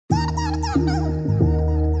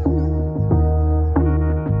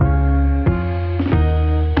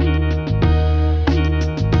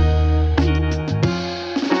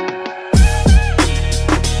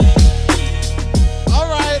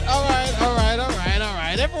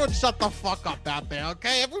everyone shut the fuck up out there,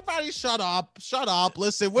 okay? Everybody shut up. Shut up.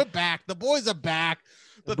 Listen, we're back. The boys are back.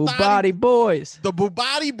 The Bugatti boys. The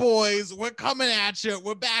Bugatti boys. We're coming at you.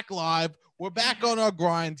 We're back live. We're back on our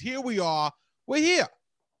grind. Here we are. We're here.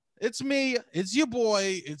 It's me. It's your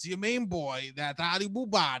boy. It's your main boy, that Adi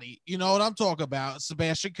Bugatti. You know what I'm talking about.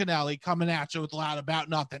 Sebastian Canelli coming at you with Loud About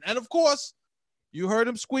Nothing. And of course, you heard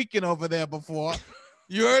him squeaking over there before.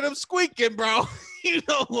 You heard him squeaking, bro. You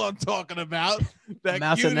know who I'm talking about. That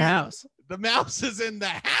mouse in the house. The mouse is in the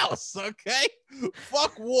house, okay?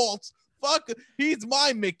 Fuck Walt. Fuck, he's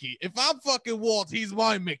my Mickey. If I'm fucking Walt, he's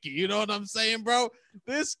my Mickey. You know what I'm saying, bro?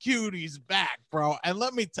 This cutie's back, bro. And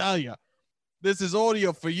let me tell you, this is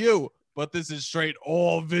audio for you, but this is straight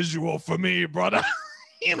all visual for me, brother.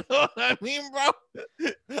 You know what I mean, bro?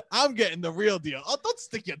 I'm getting the real deal. Oh, don't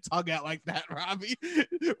stick your tongue out like that, Robbie.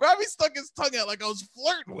 Robbie stuck his tongue out like I was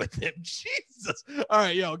flirting with him. Jesus. All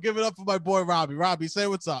right, yo, give it up for my boy, Robbie. Robbie, say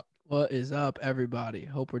what's up. What is up, everybody?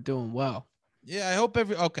 Hope we're doing well. Yeah, I hope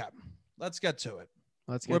okay. Let's get to it.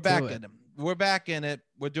 We're back in it. We're back in it.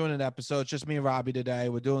 We're doing an episode. It's just me and Robbie today.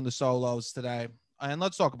 We're doing the solos today. And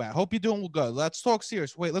let's talk about it. Hope you're doing good. Let's talk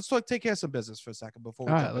serious. Wait, let's take care of some business for a second before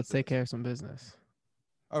we All right, let's take care of some business.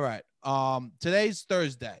 All right. Today's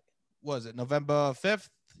Thursday. Was it November 5th?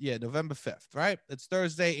 Yeah, November 5th, right? It's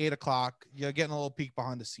Thursday, 8 o'clock. You're getting a little peek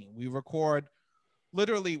behind the scene. We record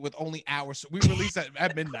literally with only hours. We release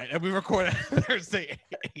at midnight and we record at Thursday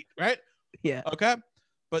 8, right? Yeah. Okay.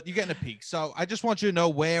 But you're getting a peek. So I just want you to know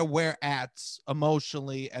where we're at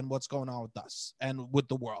emotionally and what's going on with us and with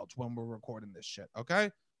the world when we're recording this shit. Okay.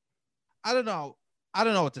 I don't know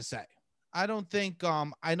what to say. I don't think,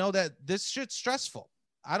 I know that this shit's stressful.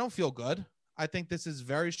 I don't feel good. I think this is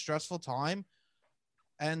very stressful time.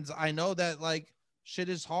 And I know that like shit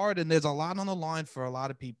is hard and there's a lot on the line for a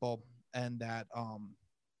lot of people and that,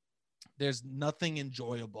 there's nothing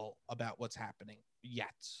enjoyable about what's happening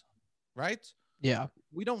yet. Right? Yeah.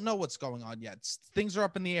 We don't know what's going on yet. Things are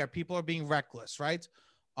up in the air. People are being reckless, right?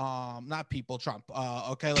 Not people, Trump.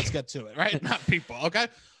 Okay, let's get to it, right? Not people, okay?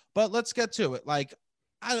 But let's get to it. Like,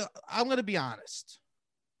 I'm gonna be honest.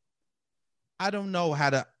 I don't know how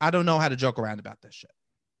to joke around about this shit.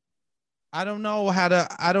 I don't know how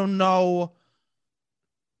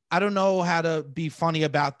to be funny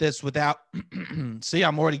about this without see,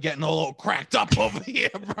 I'm already getting a little cracked up over here,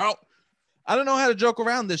 bro. I don't know how to joke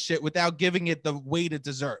around this shit without giving it the weight it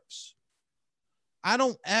deserves.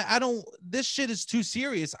 This shit is too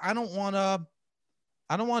serious. I don't want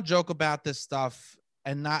to joke about this stuff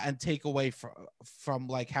and take away from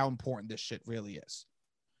like how important this shit really is.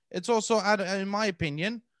 It's also, in my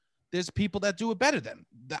opinion, there's people that do it better than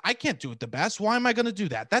I can't do it the best. Why am I going to do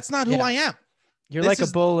that? That's not who I am. You're like a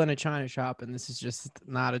bull in a china shop, and this is just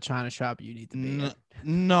not a china shop you need to be in.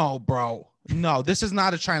 No, bro. No, this is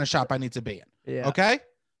not a china shop I need to be in. Yeah. Okay?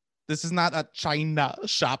 This is not a China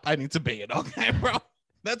shop I need to be in. Okay, bro?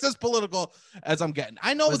 That's as political as I'm getting.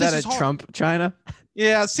 I know was this that is a hard. Trump China?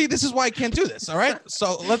 Yeah, see, this is why I can't do this, all right?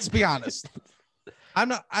 So let's be honest.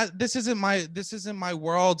 This isn't my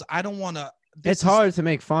world. I don't want to. It's hard to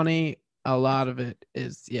make funny. A lot of it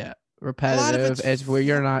is, repetitive. It's where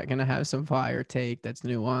you're not going to have some fire take that's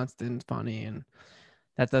nuanced and funny, and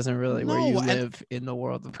that doesn't really where you live in the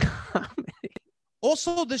world of comedy.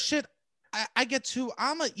 Also, the shit I get too,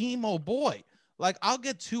 I'm an emo boy. Like, I'll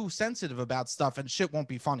get too sensitive about stuff and shit won't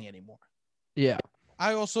be funny anymore. Yeah.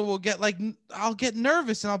 I also will get I'll get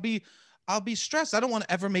nervous and I'll be stressed. I don't want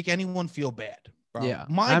to ever make anyone feel bad, bro. Yeah.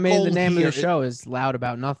 The name of the show is Loud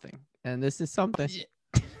About Nothing. And this is something.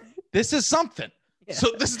 This is something. Yeah.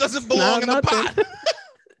 So this doesn't belong in the pot.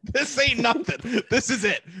 This ain't nothing. This is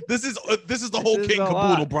it. This is the whole king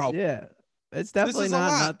caboodle, bro. Yeah. It's definitely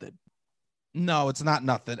not nothing. No, it's not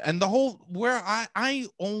nothing. And the whole where I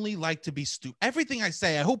only like to be stupid. Everything I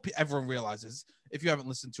say, I hope everyone realizes, if you haven't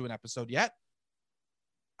listened to an episode yet,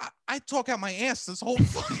 I talk out my ass this whole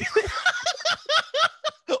fucking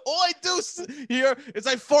all I do here is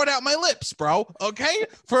I fart out my lips, bro. Okay,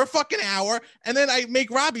 for a fucking hour, and then I make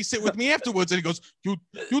Robbie sit with me afterwards, and he goes, "You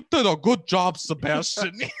did a good job,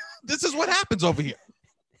 Sebastian." This is what happens over here.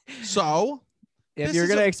 So, if you're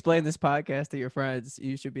gonna explain this podcast to your friends,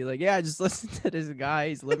 you should be like, "Yeah, I just listened to this guy.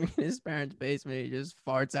 He's living in his parents' basement. He just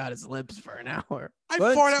farts out his lips for an hour. I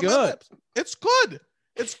fart out my lips. It's good.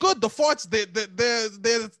 It's good. The farts,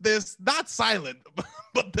 they're not silent,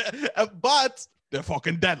 but they're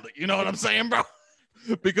fucking deadly. You know what I'm saying, bro?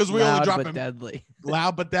 Because we only drop them deadly.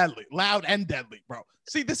 Loud but deadly. Loud and deadly, bro.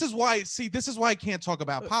 This is why I can't talk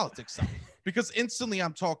about politics stuff. Because instantly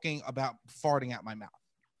I'm talking about farting out my mouth.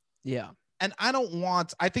 Yeah. And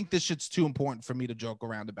I think this shit's too important for me to joke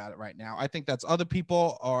around about it right now. I think that's other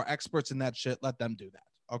people or experts in that shit. Let them do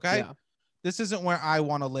that. Okay. Yeah. This isn't where I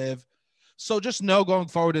want to live. So just know going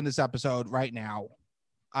forward in this episode right now,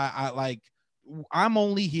 I'm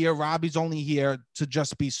only here. Robbie's only here to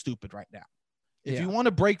just be stupid right now. If you want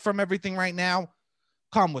to break from everything right now,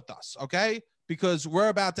 come with us. Okay. Because we're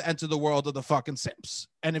about to enter the world of the fucking simps.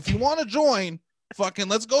 And if you want to join, fucking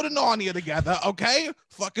let's go to Narnia together, okay?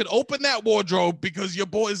 Fucking open that wardrobe because your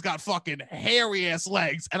boy's got fucking hairy ass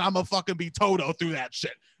legs, and I'm gonna fucking be Toto through that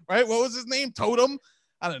shit, right? What was his name? Totem?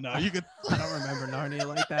 I don't know. You could. I don't remember Narnia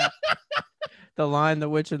like that. The Lion, the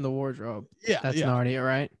Witch, and the Wardrobe. Yeah, that's Narnia,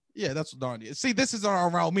 right? Yeah, that's Narnia. See, this isn't our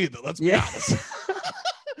realm either. Let's be honest.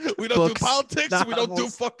 We don't do politics. Novels. We don't do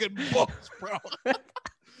fucking books, bro.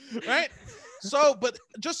 Right? So, but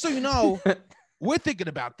just so you know. We're thinking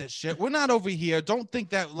about this shit. We're not over here. Don't think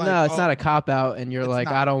that like no, it's not a cop out, and you're like,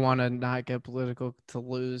 I don't want to not get political to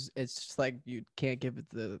lose. It's just like you can't give it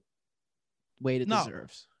the weight it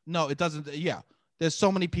deserves. No, it doesn't. Yeah, there's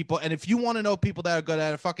so many people, and if you want to know people that are good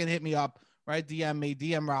at it, fucking hit me up. Right, DM me,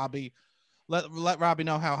 DM Robbie. Let Robbie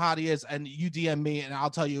know how hot he is, and you DM me, and I'll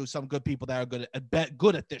tell you some good people that are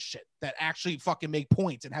good at this shit, that actually fucking make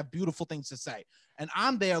points and have beautiful things to say, and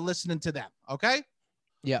I'm there listening to them. Okay.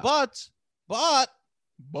 Yeah. But.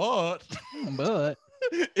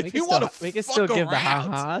 If you want to, we can still give the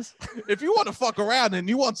ha-has. If you want to fuck around and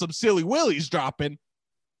you want some silly willies dropping,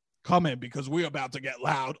 come in because we're about to get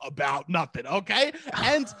loud about nothing. Okay.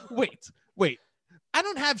 And wait. I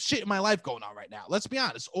don't have shit in my life going on right now. Let's be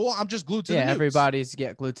honest. Or I'm just glued to the news. Everybody's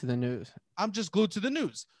glued to the news. I'm just glued to the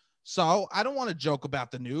news. So I don't want to joke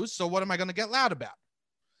about the news. So what am I going to get loud about?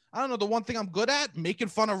 I don't know. The one thing I'm good at, making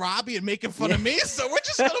fun of Robbie and making fun of me. So we're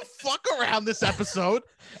just going to fuck around this episode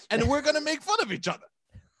and we're going to make fun of each other.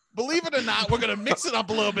 Believe it or not, we're going to mix it up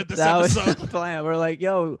a little bit this episode. Was the plan. We're like,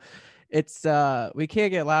 yo, it's we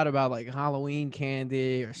can't get loud about like Halloween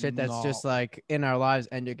candy or shit that's just like in our lives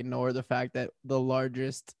and ignore the fact that the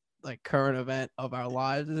largest like current event of our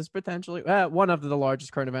lives is potentially one of the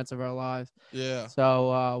largest current events of our lives. Yeah.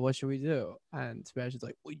 So what should we do? And Sebastian's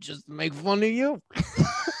like, we just make fun of you.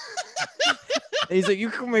 He's like, you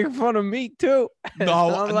can make fun of me too.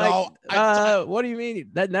 No. What do you mean?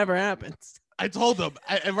 That never happens. I told him,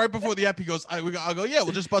 and right before the app, he goes, I'll go, yeah,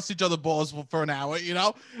 we'll just bust each other balls for an hour, you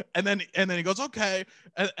know? And then he goes, okay.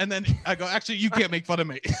 And then I go, actually, you can't make fun of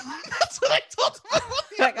me. That's what I told him.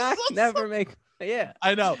 Like, I never make. Yeah,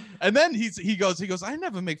 I know. And then he goes, I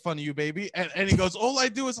never make fun of you, baby. And he goes, all I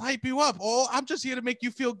do is hype you up. Oh, I'm just here to make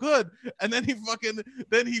you feel good. And then he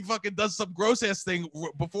fucking does some gross ass thing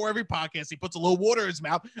before every podcast. He puts a little water in his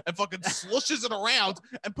mouth and fucking slushes it around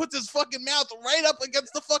and puts his fucking mouth right up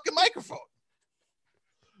against the fucking microphone.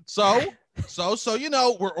 So, you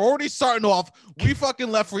know, we're already starting off. We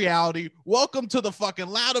fucking left reality. Welcome to the fucking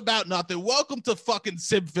Loud About Nothing. Welcome to fucking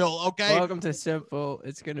Simpville, okay? Welcome to Simpville.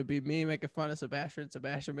 It's going to be me making fun of Sebastian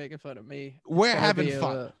making fun of me. We're having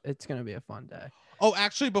fun. It's going to be a fun day. Oh,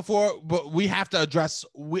 actually, but we have to address,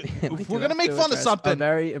 if we're going to make fun of something.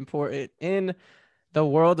 Very important. In the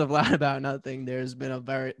world of Loud About Nothing, there's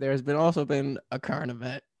also been a current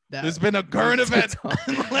event. There's been a current event.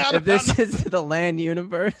 If this is the LAN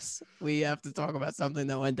universe, we have to talk about something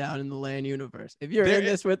that went down in the LAN universe. If you're in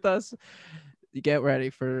this with us, you get ready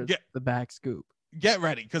for the back scoop. Get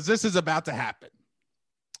ready, because this is about to happen.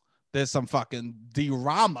 There's some fucking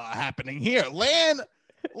drama happening here. LAN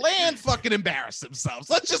fucking embarrassed themselves.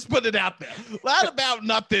 Let's just put it out there. Loud About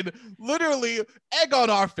Nothing, literally egg on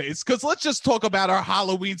our face, because let's just talk about our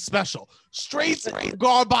Halloween special. Straight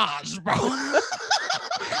garbage, bro.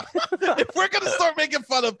 If we're gonna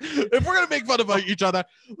make fun of each other,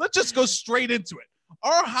 let's just go straight into it.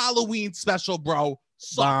 Our Halloween special, bro,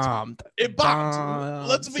 sucked. It bombed.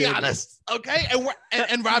 Let's be honest, okay?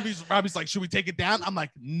 And Robbie's like, should we take it down? I'm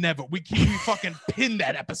like, never. We fucking pin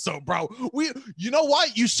that episode, bro. You know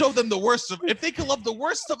what? You show them the worst of. If they can love the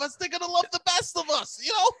worst of us, they're gonna love the best of us.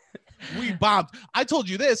 You know, we bombed. I told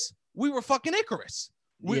you this. We were fucking Icarus.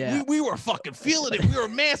 We were fucking feeling it. We were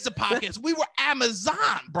massive podcasts. We were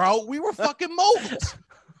Amazon, bro. We were fucking moguls.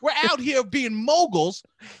 We're out here being moguls.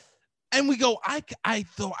 And we go, I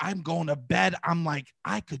thought I'm going to bed. I'm like,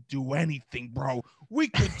 I could do anything, bro. We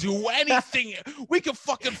could do anything. We could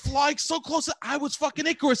fucking fly so close. I was fucking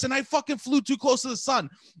Icarus and I fucking flew too close to the sun.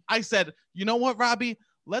 I said, you know what, Robbie?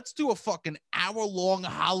 Let's do a fucking hour-long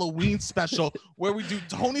Halloween special where we do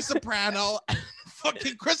Tony Soprano and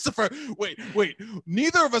fucking Christopher. Wait.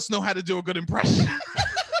 Neither of us know how to do a good impression.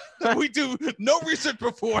 We do no research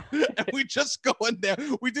before, and we just go in there.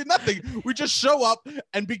 We do nothing. We just show up,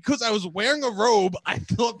 and because I was wearing a robe, I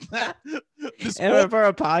thought that this for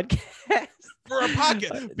a podcast. For a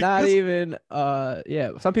podcast. Not even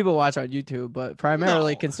yeah. Some people watch on YouTube, but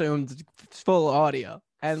primarily consumed full audio.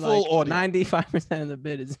 And full audio. 95% of the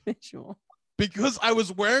bit is visual. Because I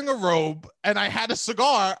was wearing a robe and I had a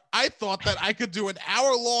cigar, I thought that I could do an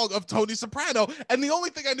hour long of Tony Soprano, and the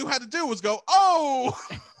only thing I knew how to do was go, oh.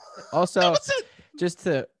 Also, just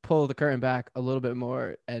to pull the curtain back a little bit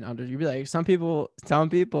more, and you'd be like, some people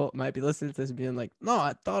might be listening to this and being like, no,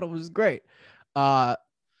 I thought it was great.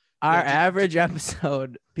 Our average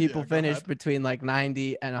episode, people finish between like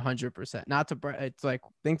 90 and 100%. Not to, it's like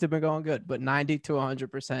things have been going good, but 90 to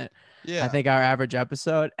 100%. Yeah, I think our average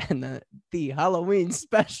episode, and the Halloween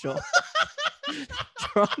special,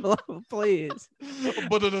 drum roll, please,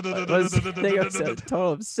 was a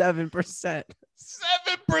total of 7%.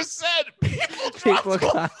 7% people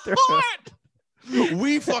got through.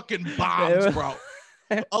 We fucking bombed, bro.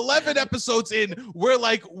 11 episodes in, we're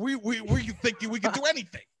like, we thinking we can do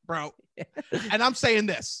anything, bro. And I'm saying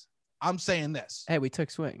this. Hey, we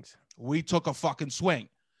took swings. We took a fucking swing.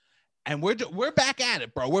 And we're back at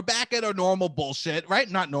it, bro. We're back at our normal bullshit,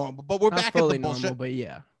 right? Not normal, but we're not back at the bullshit. Normal, but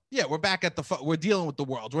yeah. Yeah, we're back at we're dealing with the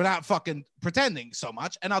world. We're not fucking pretending so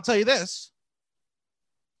much. And I'll tell you this.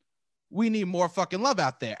 We need more fucking love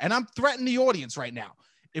out there. And I'm threatening the audience right now.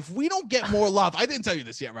 If we don't get more love, I didn't tell you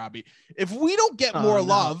this yet, Robbie. If we don't get more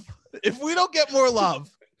love,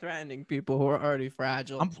 threatening people who are already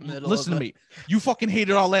fragile. Listen to me. You fucking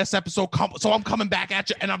hated our last episode, so I'm coming back at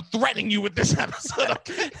you, and I'm threatening you with this episode.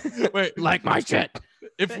 Okay? Wait, like my shit.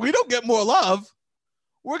 If we don't get more love,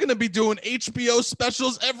 we're gonna be doing HBO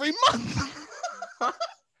specials every month. And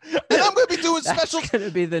I'm gonna be doing specials. That's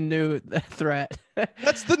gonna be the new threat.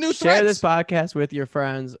 That's the new threat. Share this podcast with your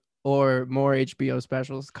friends, or more HBO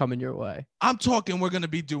specials coming your way. I'm talking, we're going to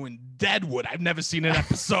be doing Deadwood. I've never seen an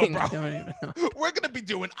episode, bro. We're going to be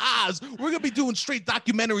doing Oz. We're going to be doing straight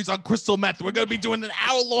documentaries on crystal meth. We're going to be doing an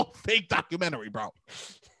hour-long fake documentary, bro.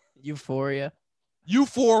 Euphoria.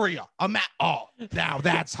 Now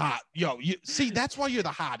that's hot. Yo, see, that's why you're the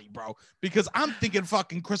hottie, bro. Because I'm thinking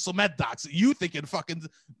fucking crystal meth docs. You thinking fucking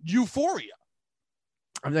Euphoria.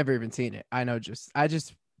 I've never even seen it. I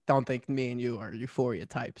just don't think me and you are Euphoria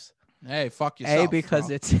types. Hey, fuck yourself. Because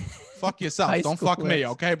bro. It's fuck yourself. Don't fuck me,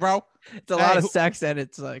 okay, bro? It's a lot of sex, and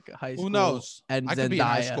it's like high school. Who knows? And I could be in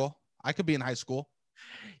high school.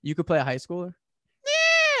 You could play a high schooler?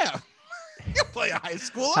 Yeah. You play a high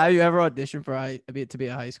schooler? Have you ever auditioned to be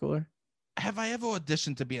a high schooler? Have I ever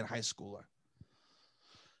auditioned to be a high schooler?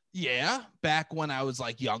 Yeah, back when I was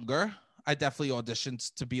like younger. I definitely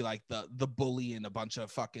auditioned to be like the bully in a bunch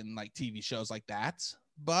of fucking like TV shows like that.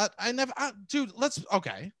 But I never, dude,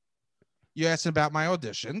 okay. You asking about my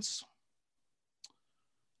auditions.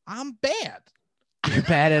 I'm bad. You're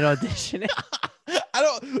bad at auditioning.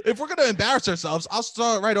 If we're going to embarrass ourselves, I'll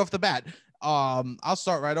start right off the bat.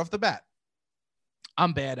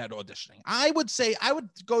 I'm bad at auditioning. I would say, I would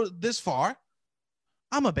go this far.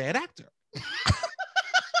 I'm a bad actor. I'm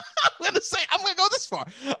going to go this far.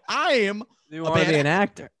 You want to be an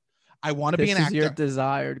actor. I want to be an actor. This is your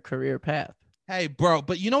desired career path. Hey, bro,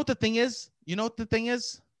 but you know what the thing is?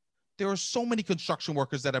 There are so many construction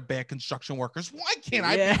workers that are bad construction workers. Why can't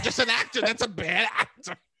I be just an actor that's a bad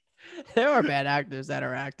actor? There are bad actors that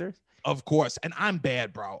are actors. Of course. And I'm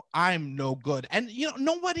bad, bro. I'm no good. And,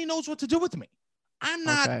 nobody knows what to do with me. I'm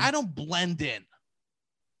not, okay. I don't blend in.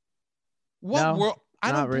 I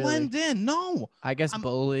don't blend in. No. I guess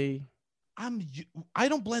bully. I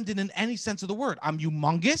don't blend in any sense of the word. I'm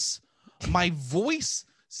humongous. My voice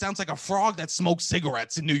sounds like a frog that smokes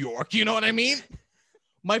cigarettes in New York. You know what I mean?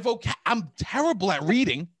 I'm terrible at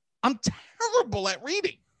reading. I'm terrible.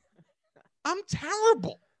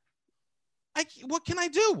 What can I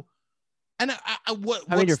do? And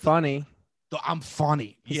you're funny. I'm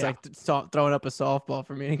funny. It's like throwing up a softball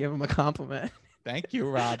for me to give him a compliment. Thank you,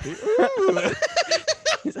 Robbie.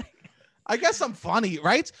 I guess I'm funny,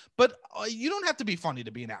 right? But you don't have to be funny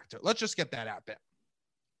to be an actor. Let's just get that out there.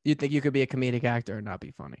 You think you could be a comedic actor and not be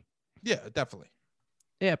funny? Yeah, definitely.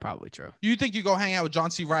 Yeah, probably true. You think you go hang out with John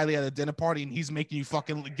C. Reilly at a dinner party and he's making you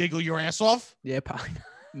fucking giggle your ass off? Yeah, probably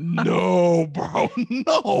not. No, bro.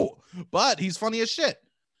 No. But he's funny as shit.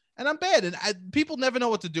 And I'm bad. And people never know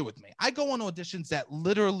what to do with me. I go on auditions that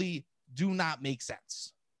literally do not make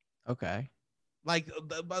sense. Okay. Like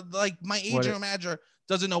my agent or manager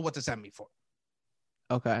doesn't know what to send me for.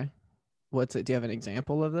 Okay. Do you have an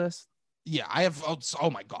example of this? Yeah, I have.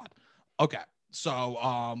 Oh my God. Okay. So,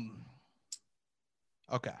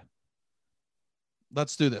 okay.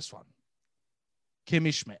 let's do this one.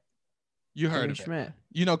 Kimmy Schmidt. You heard Kimmy of Schmidt. it.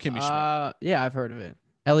 You know Kimmy Schmidt. Yeah, I've heard of it.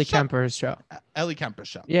 Ellie Kemper's show. Ellie Kemper's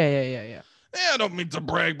show. Yeah. I don't mean to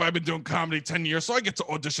brag, but I've been doing comedy 10 years, so I get to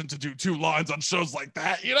audition to do 2 lines on shows like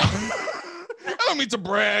that, you know? I don't mean to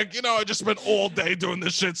brag, you know, I just spent all day doing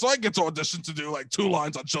this shit, so I get to audition to do like 2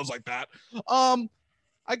 lines on shows like that.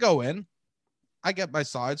 I go in, I get my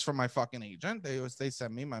sides from my fucking agent. They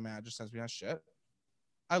send me, my manager sends me that shit.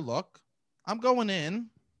 I look, I'm going in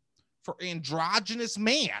for androgynous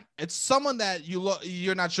man. It's someone that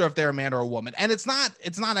you're not sure if they're a man or a woman, and it's not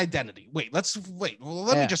identity. Let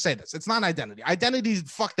me just say this. It's not identity. Identity,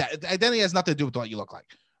 fuck that. Identity has nothing to do with what you look like,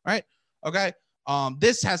 right? Okay.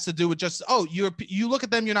 This has to do with just, you look at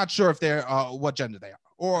them, you're not sure if they're what gender they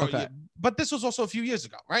are, but this was also a few years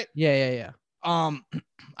ago, right? Yeah.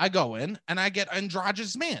 I go in and I get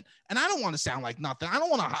androgynous man, and I don't want to sound like nothing. I don't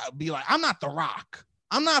want to be like, I'm not The Rock.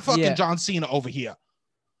 I'm not fucking John Cena over here.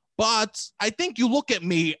 But I think you look at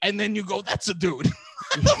me and then you go, that's a dude.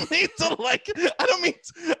 I don't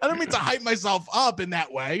mean to hype myself up in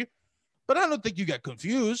that way, but I don't think you get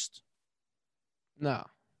confused. No.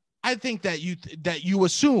 I think that you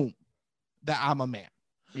assume that I'm a man.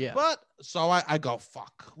 Yeah. But so I go,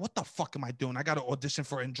 fuck. What the fuck am I doing? I got to audition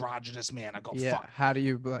for androgynous man. I go, fuck. How do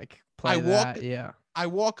you play that?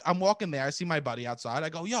 I'm walking there. I see my buddy outside. I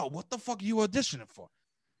go, yo, what the fuck are you auditioning for?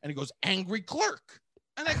 And he goes, angry clerk.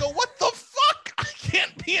 And I go, what the fuck? I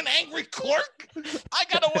can't be an angry clerk. I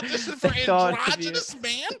got to audition for androgynous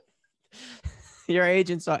man. Your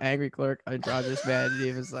agent saw angry clerk, androgynous man, and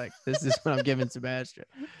he was like, this is what I'm giving Sebastian.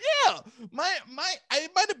 Yeah. I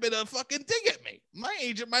might have been a fucking dig at me. My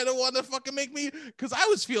agent might have wanted to fucking make me, because I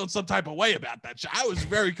was feeling some type of way about that shit. I was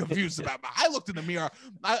very confused about it. I looked in the mirror.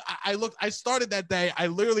 I started that day. I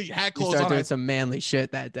literally had clothes on. You started doing some manly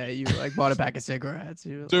shit that day. You bought a pack of cigarettes.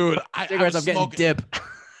 Dude, cigarettes, I'm getting dip.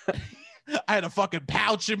 I had a fucking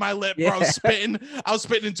pouch in my lip, bro. I was spitting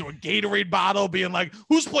into a Gatorade bottle, being like,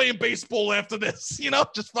 who's playing baseball after this? You know,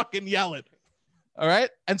 just fucking yelling. All right.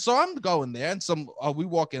 And so I'm going there, and we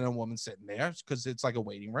walk in, a woman sitting there because it's like a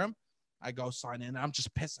waiting room. I go sign in, and I'm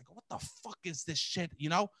just pissed. I go, what the fuck is this shit? You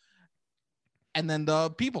know? And then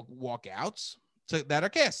the people walk out that are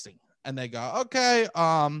casting, and they go, okay.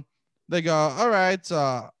 They go, all right,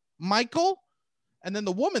 Michael. And then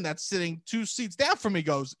the woman that's sitting 2 seats down from me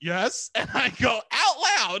goes, yes. And I go out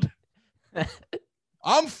loud,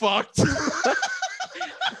 I'm fucked.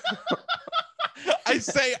 I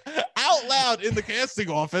say out loud in the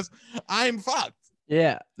casting office, I'm fucked.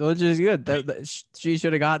 Yeah, which is good. She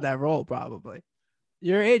should have got that role, probably.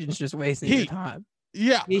 Your agent's just wasting your time.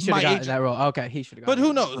 Yeah. He should have gotten that role. Okay, he should have gotten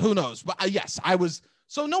it. But who knows? But yes, I was.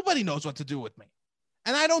 So nobody knows what to do with me.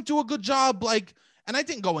 And I don't do a good job, and I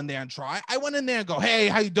didn't go in there and try. I went in there and go, hey,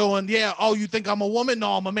 how you doing? Yeah. Oh, you think I'm a woman?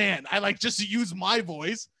 No, I'm a man. I just use my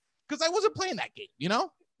voice because I wasn't playing that game, you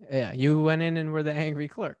know? Yeah. You went in and were the angry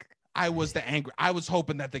clerk. I was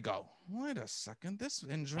hoping that they go, wait a second. This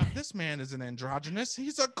man is an androgynous.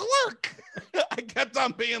 He's a clerk. I kept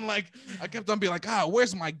on being like,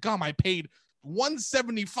 where's my gum? I paid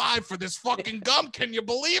 $175 for this fucking gum. Can you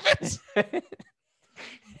believe it?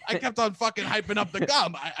 I kept on fucking hyping up the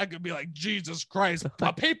gum. I could be like, Jesus Christ,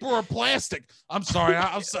 paper or plastic? I'm sorry.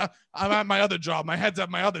 I'm at my other job. My head's at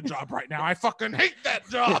my other job right now. I fucking hate that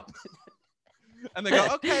job. And they go,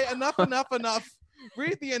 okay, enough.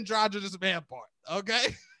 Read the androgynous man part,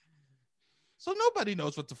 okay? So nobody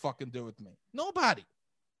knows what to fucking do with me. Nobody.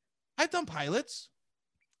 I've done pilots.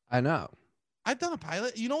 I know. I've done a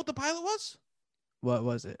pilot. You know what the pilot was? What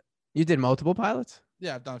was it? You did multiple pilots?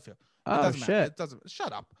 Yeah, I've done a few. Oh, shit. It doesn't.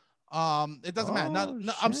 Shut up. It doesn't matter.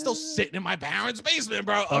 No, I'm still sitting in my parents' basement,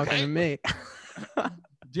 bro. Talking to me.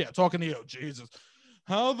 Yeah, talking to you. Jesus.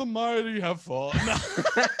 How the mighty have fallen.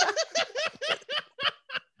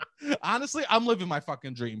 Honestly, I'm living my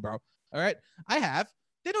fucking dream, bro. All right.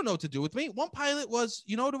 They don't know what to do with me. One pilot was,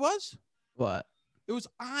 you know what it was? What? It was,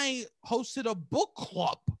 I hosted a book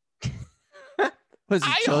club. Was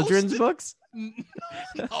it children's books?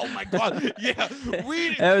 Oh my God. Yeah.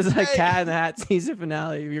 It was like Cat in the Hat season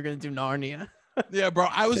finale. You're going to do Narnia. Yeah, bro.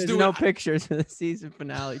 There's no pictures for the season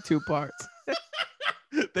finale, 2 parts.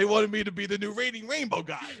 They wanted me to be the new Reading Rainbow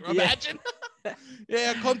guy. Imagine.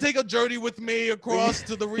 Yeah, come take a journey with me across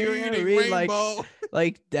to the Reading Rainbow.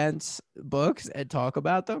 Like dense books and talk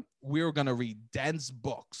about them. We were gonna read dense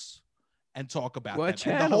books and talk about what them.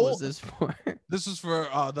 Channel is this for? This is for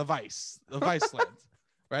the Vice land.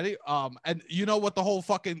 Ready? And you know what the whole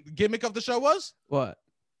fucking gimmick of the show was? What?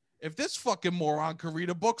 If this fucking moron can read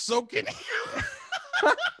a book, so can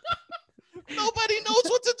you. Nobody knows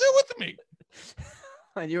what to do with me.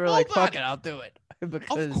 And you were like, fuck it, I'll do it.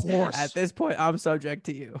 Because Of course. at this point, I'm subject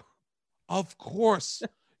to you. Of course.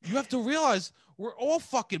 You have to realize we're all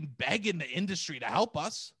fucking begging the industry to help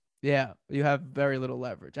us. Yeah, you have very little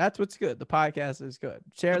leverage. That's what's good. The podcast is good.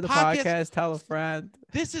 Share the podcast, tell a friend.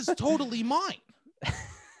 This is totally mine.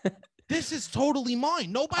 This is totally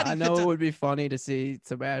mine. Nobody. I know it would be funny to see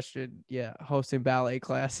Sebastian, hosting ballet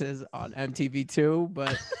classes on MTV2,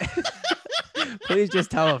 but please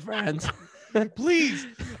just tell a friend. Please,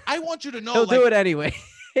 I want you to know. He'll do it anyway.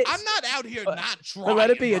 I'm not out here not trying. But let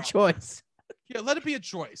it be a choice. Yeah, let it be a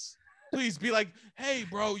choice. Please be like, hey,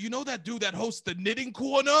 bro, you know that dude that hosts the Knitting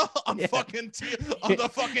Corner on the fucking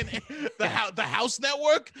the House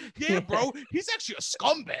Network? Yeah, bro, he's actually a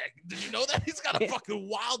scumbag. Did you know that? He's got a fucking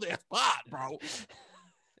wild ass pot, bro.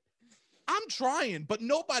 I'm trying, but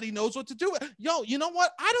nobody knows what to do. Yo, you know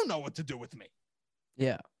what? I don't know what to do with me.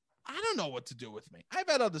 Yeah. I don't know what to do with me. I've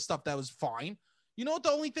had other stuff that was fine. You know what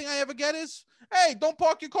the only thing I ever get is, hey, don't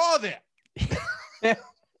park your car there.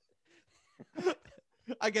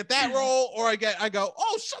 I get that role, or I go,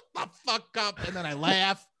 oh, shut the fuck up, and then I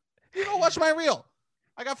laugh. You know, watch my reel.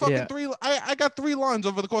 I got fucking I got 3 lines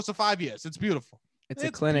over the course of 5 years. It's beautiful. It's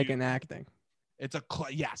a clinic in acting. It's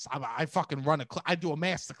yes. I fucking run I do a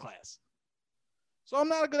master class. So I'm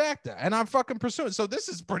not a good actor, and I'm fucking pursuing. So this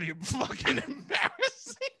is pretty fucking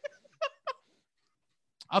embarrassing.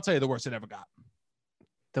 I'll tell you the worst it ever got.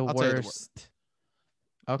 The worst.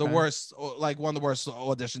 Okay. The worst, like one of the worst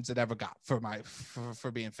auditions it ever got for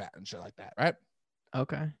being fat and shit like that, right?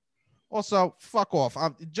 Okay. Also, fuck off.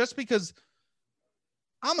 Just because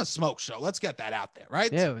I'm a smoke show. Let's get that out there,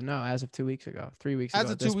 right? Yeah, no, as of 2 weeks ago, 3 weeks ago.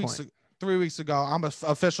 As of 3 weeks ago, I'm an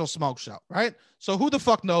official smoke show, right? So who the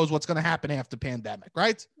fuck knows what's going to happen after pandemic,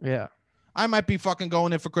 right? Yeah. I might be fucking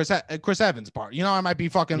going in for Chris Evans' part. You know, I might be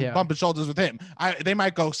fucking bumping shoulders with him. They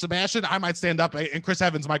might go Sebastian. I might stand up, and Chris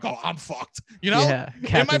Evans might go, I'm fucked. You know? Yeah,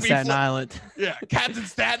 Captain Staten Island. Yeah, Captain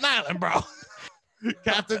Staten Island, bro.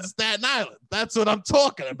 Captain Staten Island. That's what I'm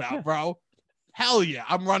talking about, bro. Hell yeah,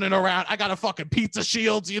 I'm running around. I got a fucking pizza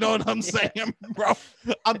shield. You know what I'm saying, bro?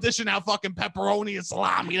 I'm dishing out fucking pepperoni and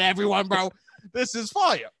salami to everyone, bro. This is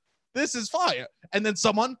fire. This is fire. And then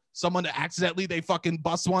someone accidentally, they fucking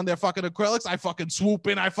bust one of their fucking acrylics. I fucking swoop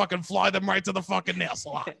in. I fucking fly them right to the fucking nail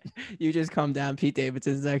salon. You just come down. Pete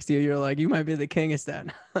Davidson's next to you. You're like, you might be the king of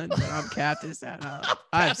Staten Island. I'm Captain Staten Island.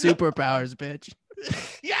 I have superpowers, bitch.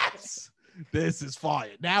 Yes. This is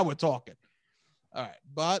fire. Now we're talking. All right.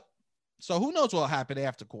 But so who knows what'll happen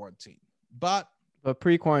after quarantine? But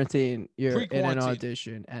pre-quarantine, you're in an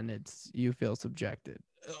audition and you feel subjected.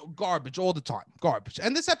 Garbage all the time. Garbage.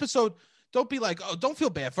 And this episode, don't be like, oh, don't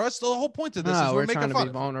feel bad for us. The whole point of this is we're making fun.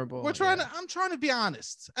 Be vulnerable. We're trying to. I'm trying to be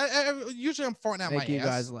honest. Usually I'm farting out my ass. Make you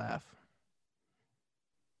guys laugh.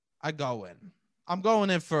 I go in. I'm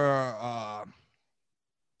going in for.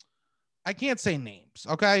 I can't say names,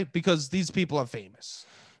 okay? Because these people are famous.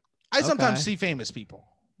 I sometimes see famous people.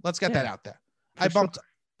 Let's get that out there.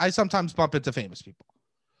 I sometimes bump into famous people.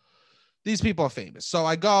 These people are famous. So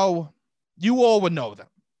I go, you all would know them.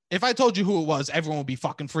 If I told you who it was, everyone would be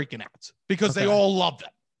fucking freaking out because they all love them.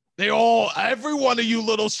 Every one of you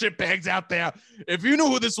little shitbags out there, if you knew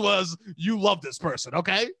who this was, you love this person,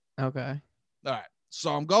 okay? Okay. All right.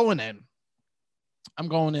 So I'm going in. I'm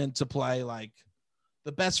going in to play like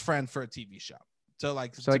the best friend for a TV show. So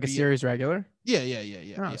like a series regular?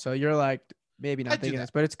 Yeah. So you're like maybe not thinking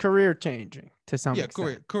this, but it's career changing to some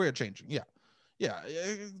extent. Career changing. Yeah.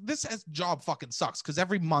 This job fucking sucks because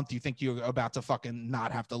every month you think you're about to fucking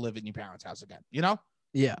not have to live in your parents' house again, you know?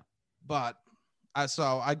 Yeah. But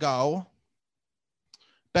so I go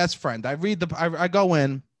best friend. I go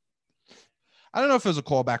in. I don't know if it was a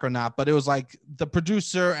callback or not, but it was like the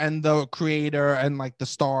producer and the creator and like the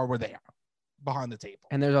star were there behind the table.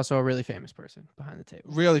 And there's also a really famous person behind the table.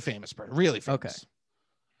 Really famous person. Really famous. Okay.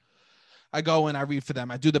 I go in, I read for them.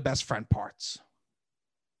 I do the best friend parts.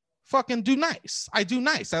 Fucking do nice. I do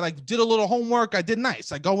nice. I like did a little homework. I did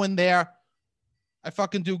nice. I go in there. I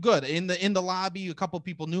fucking do good. In the lobby, a couple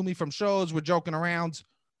people knew me from shows. We're joking around.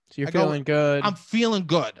 So you're feeling good. I'm feeling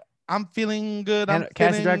good. And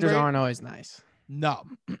casting directors aren't always nice. No.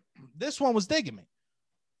 This one was digging me.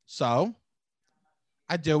 So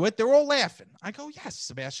I do it. They're all laughing. I go, yes,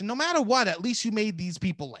 Sebastian, no matter what, at least you made these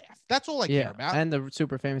people laugh. That's all I care about. And the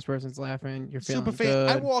super famous person's laughing. You're feeling good.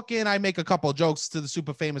 I walk in, I make a couple of jokes to the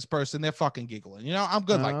super famous person. They're fucking giggling. You know, I'm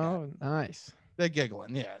good like that. Oh, nice. They're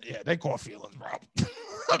giggling. Yeah. They caught feelings, bro.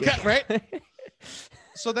 Okay, right?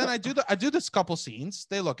 So then I do this couple scenes.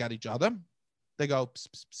 They look at each other. They go, pss,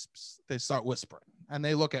 pss, pss, pss. They start whispering. And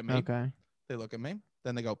they look at me. Okay. They look at me.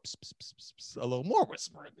 Then they go, pss, pss, pss, pss, pss, a little more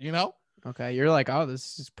whispering, you know? Okay, you're like, oh,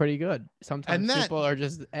 this is pretty good. Sometimes And people are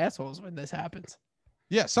just assholes when this happens.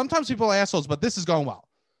 Yeah, sometimes people are assholes, but this is going well.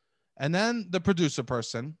 And then the producer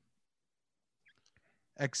person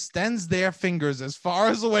extends their fingers as far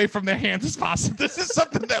as away from their hands as possible. This is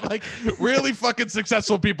something that like really fucking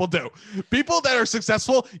successful people do. People that are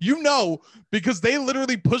successful, you know, because they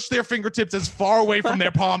literally push their fingertips as far away from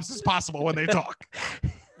their palms as possible when they talk.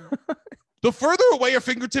 The further away a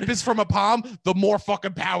fingertip is from a palm, the more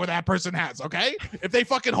fucking power that person has, okay? If they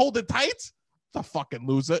fucking hold it tight, the fucking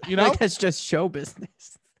loser, you know? Like that's just show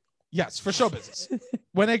business. Yes, for show business.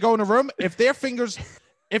 When they go in a room, if their fingers,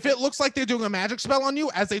 if it looks like they're doing a magic spell on you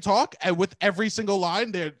as they talk, and with every single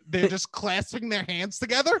line, they're just clasping their hands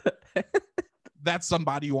together, that's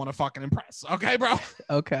somebody you want to fucking impress. Okay, bro?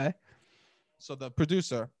 Okay. So the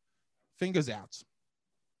producer, fingers out.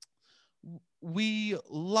 We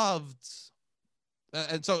loved...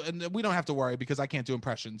 and we don't have to worry because I can't do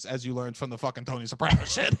impressions, as you learned from the fucking Tony Soprano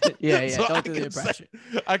shit. Yeah. So Don't do the impression.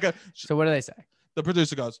 So what do they say? The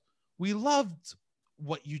producer goes, "We loved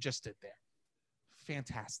what you just did there.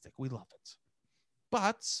 Fantastic. We love it.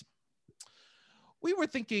 But we were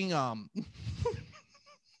thinking,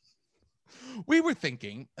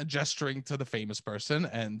 gesturing to the famous person,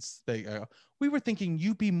 and we were thinking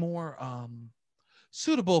you'd be more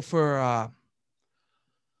suitable for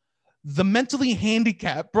the mentally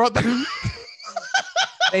handicapped brother."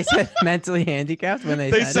 They said mentally handicapped when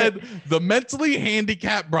they said it? The mentally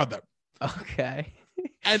handicapped brother. Okay.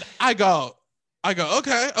 And I go,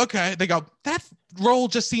 okay. They go, that role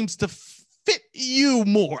just seems to fit you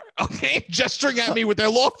more. Okay. Gesturing at me with their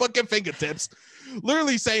long fucking fingertips,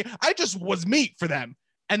 literally say, I just was meat for them.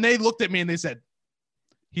 And they looked at me and they said,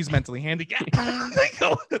 he's mentally handicapped.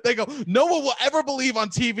 They go, no one will ever believe on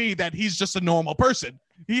TV that he's just a normal person.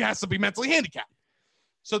 He has to be mentally handicapped.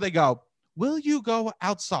 So they go, will you go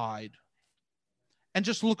outside and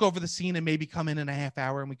just look over the scene and maybe come in a half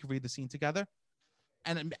hour and we can read the scene together?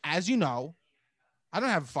 And as you know, I don't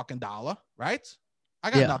have a fucking dollar, right? I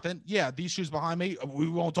got nothing. Yeah, these shoes behind me, we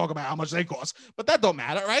won't talk about how much they cost, but that don't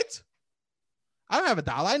matter, right? I don't have a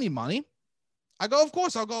dollar. I need money. I go, of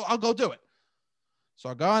course, I'll go do it. So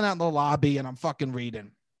I'm going out in the lobby and I'm fucking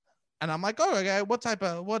reading. And I'm like, oh, okay,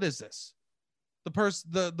 what is this?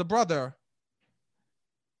 The brother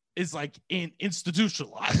is like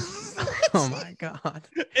institutionalized. Oh my God.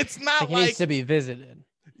 It's not he needs to be visited.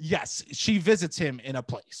 Yes, she visits him in a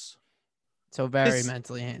place. So very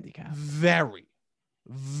mentally handicapped. Very,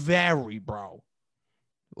 very, bro.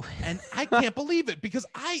 And I can't believe it because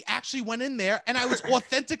I actually went in there and I was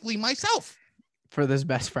authentically myself. For this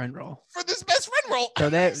best friend role. So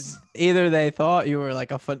they thought you were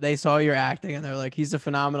like they saw your acting and they're like, he's a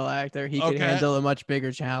phenomenal actor. He could handle a much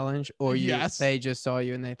bigger challenge. Or they just saw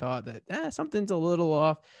you and they thought that something's a little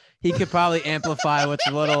off. He could probably amplify what's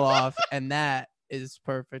a little off. And that is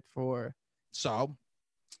perfect for. So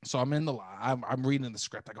I'm in the line. I'm reading the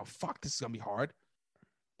script. I go, fuck, this is going to be hard.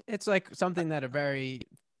 It's like something that a very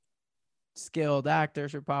skilled actor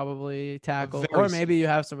should probably tackle, or maybe you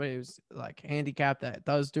have somebody who's like handicapped that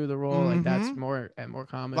does do the role. Like that's more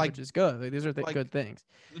common, which is good. Like these are good things.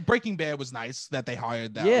 Breaking Bad was nice that they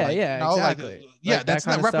hired that. Exactly. That's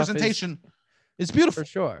not representation. It's beautiful for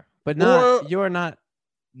sure, but you're not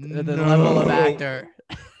the level of actor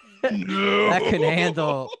that can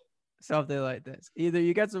handle something like this. Either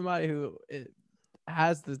you get somebody who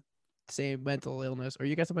has the same mental illness, or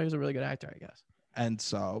you get somebody who's a really good actor, I guess. And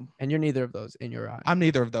you're neither of those in your eye. I'm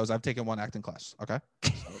neither of those. I've taken one acting class. Okay.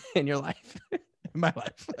 In your life. In my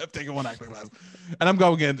life, I've taken one acting class, and I'm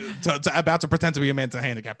going in about to pretend to be a mental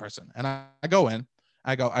handicapped person. And I go in,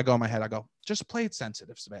 I go in my head. I go, just play it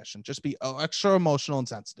sensitive, Sebastian. Just be extra emotional and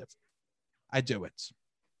sensitive. I do it.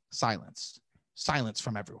 Silence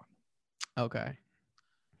from everyone. Okay.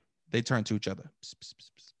 They turn to each other.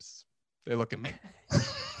 They look at me.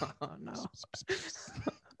 Oh no.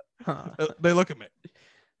 They look at me.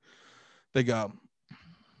 They go,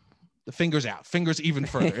 the fingers out, fingers even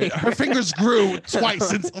further. Her fingers grew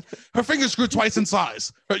twice. Her fingers grew twice in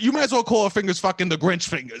size. You might as well call her fingers fucking the Grinch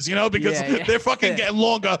fingers, you know, because they're fucking getting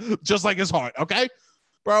longer, just like his heart. Okay,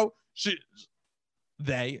 bro.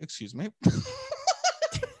 Excuse me.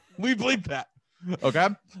 We bleep that. Okay,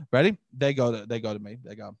 ready? They go to me.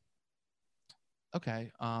 They go,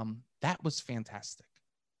 okay. That was fantastic.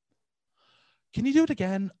 Can you do it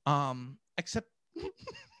again? Except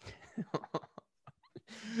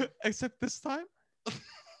this time.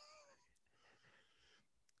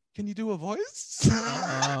 Can you do a voice?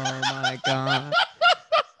 Oh my God.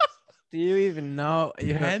 Do you even know?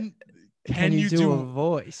 Can you do a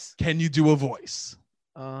voice? Can you do a voice?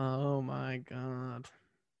 Oh my God.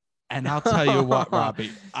 And I'll tell you what,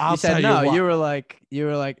 Robbie. I'll you said tell no. you what. You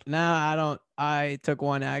were like, no, I don't. I took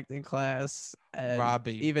one acting class, and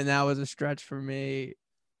Robbie. even that was a stretch for me.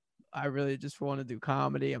 I really just want to do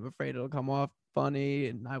comedy. I'm afraid it'll come off funny,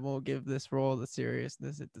 and I won't give this role the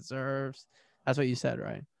seriousness it deserves. That's what you said,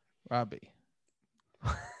 right? Robbie.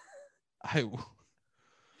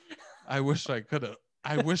 I wish I could have.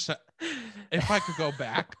 If I could go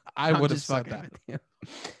back, I would have said that.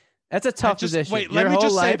 That's a tough position. Wait, let me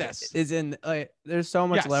just say this. Is in there's so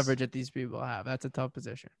much leverage that these people have. That's a tough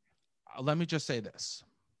position. Let me just say this.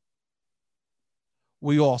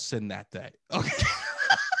 We all sinned that day. Okay.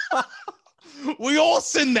 We all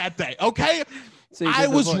sinned that day. Okay. So I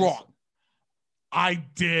was wrong. I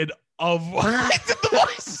did a voice. I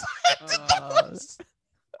did the voice.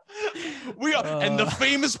 And the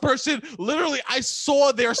famous person, literally, I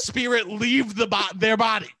saw their spirit leave their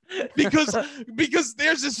body because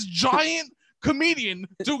there's this giant comedian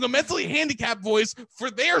doing a mentally handicapped voice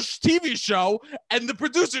for their TV show, and the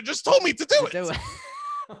producer just told me to do it.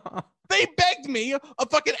 They begged me, a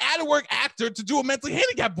fucking out-of-work actor, to do a mentally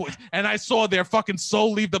handicapped voice, and I saw their fucking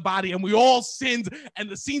soul leave the body, and we all sinned, and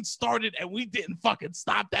the scene started, and we didn't fucking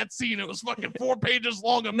stop that scene. It was fucking 4 pages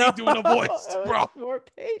long of me doing a voice, bro. 4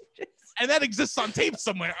 pages. And that exists on tape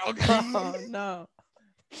somewhere. Okay. Oh no.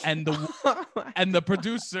 And the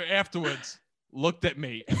producer afterwards looked at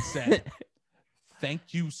me and said,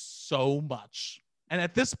 "Thank you so much." And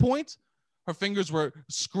at this point, her fingers were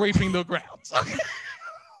scraping the ground.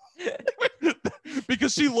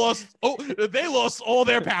 Because they lost all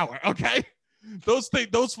their power. Okay.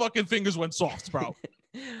 Those fucking fingers went soft, bro.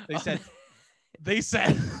 They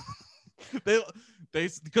said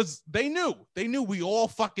because they knew we all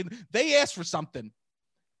fucking, they asked for something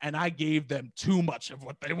and I gave them too much of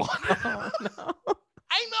what they wanted. Oh, no.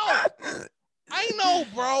 I know,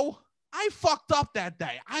 bro. I fucked up that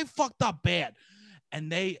day. I fucked up bad.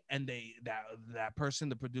 And that person,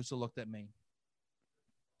 the producer, looked at me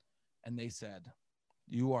and they said,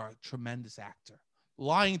 "You are a tremendous actor,"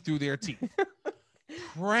 lying through their teeth,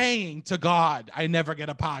 praying to God I never get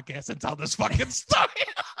a podcast and tell this fucking story.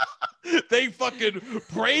 They fucking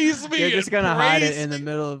praise me. You're just gonna hide it in the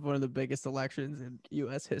middle of one of the biggest elections in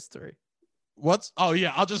U.S. history. Oh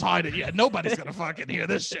yeah, I'll just hide it. Yeah, nobody's gonna fucking hear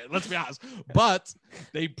this shit. Let's be honest. But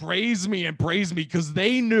they praise me because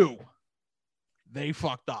they knew they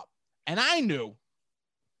fucked up, and I knew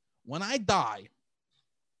when I die,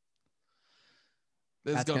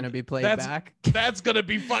 that's gonna be played back. That's gonna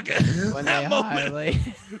be fucking when that moment.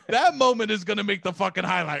 That moment is gonna make the fucking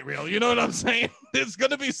highlight reel. You know what I'm saying? There's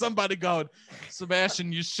gonna be somebody going,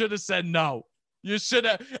 "Sebastian, you should have said no. You should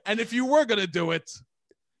have." And if you were gonna do it,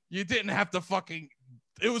 you didn't have to fucking.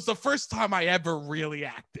 It was the first time I ever really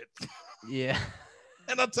acted. Yeah.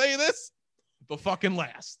 And I'll tell you this, the fucking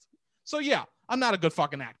last. So yeah, I'm not a good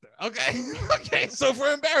fucking actor. Okay. Okay. So if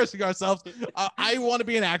we're embarrassing ourselves, I want to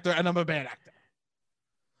be an actor and I'm a bad actor.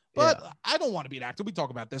 But I don't want to be an actor. We talk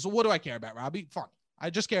about this. So what do I care about, Robbie? Fun. I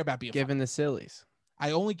just care about being giving the sillies.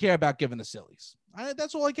 I only care about giving the sillies.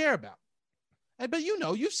 That's all I care about. But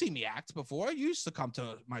you've seen me act before. You used to come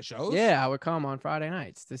to my shows. Yeah, I would come on Friday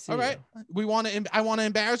nights to see. All right. You. I want to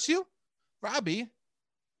embarrass you, Robbie.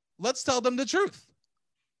 Let's tell them the truth.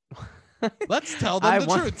 Let's tell them the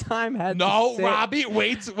truth. Robbie,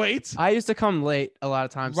 wait. I used to come late a lot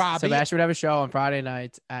of times. Robbie, Sebastian would have a show on Friday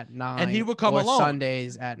nights at 9. And he would come alone.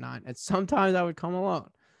 Sundays at 9. And sometimes I would come alone.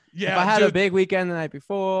 Yeah. If I had a big weekend the night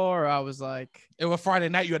before, or I was like... It was Friday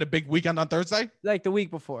night. You had a big weekend on Thursday? Like the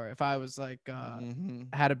week before. If I was like...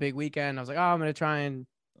 had a big weekend, I was like, I'm going to try and...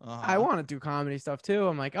 I want to do comedy stuff too.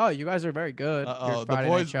 I'm like, oh, you guys are very good.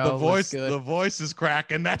 The voice is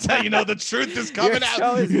cracking. That's how you know the truth is coming out.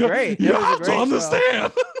 Show is great. You have to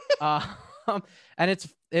understand. And it's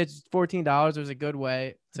 $14. It was a good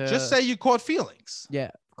way to just say you caught feelings. Yeah,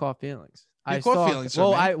 caught feelings.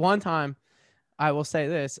 One time, I will say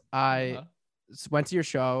this. I went to your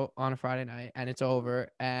show on a Friday night, and it's over,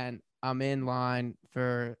 and I'm in line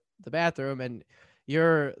for the bathroom, and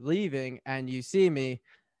you're leaving, and you see me.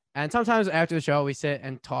 And sometimes after the show, we sit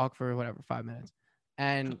and talk for 5 minutes.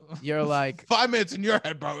 And you're like... 5 minutes in your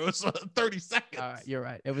head, bro. It was 30 seconds. You're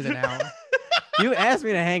right. It was an hour. You asked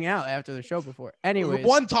me to hang out after the show before. Anyways.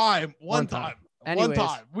 One time.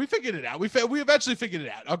 We figured it out. We eventually figured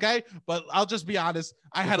it out, okay? But I'll just be honest.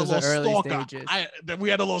 I had a little stalker. We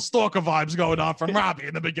had a little stalker vibes going on from Robbie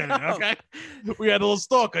in the beginning, okay? We had a little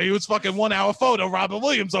stalker. He was fucking 1 hour photo Robin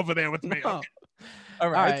Williams over there with me. No. Okay? All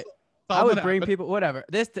right. I would bring people, whatever.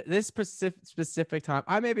 This specific time,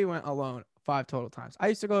 I maybe went alone 5 total times. I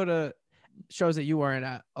used to go to shows that you weren't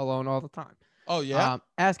at alone all the time. Oh yeah.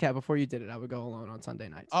 ASCAP, before you did it, I would go alone on Sunday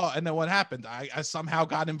nights. Oh, and then what happened? I somehow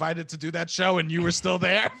got invited to do that show, and you were still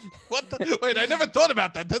there. What the? Wait, I never thought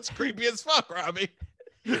about that. That's creepy as fuck, Robbie.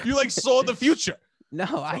 You like saw the future. No,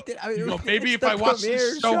 I did. I mean, you go, maybe if I watch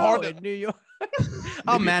this show hard in New York.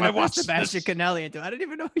 Oh man, I watched Sebastian Canelli into. I didn't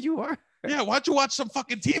even know who you were. Yeah, why don't you watch some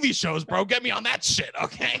fucking TV shows, bro? Get me on that shit,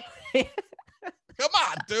 okay? Come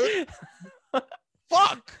on, dude.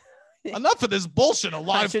 Fuck. Enough of this bullshit. A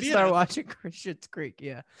live I should theater. start watching Schitt's Creek.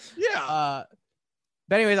 Yeah. Yeah.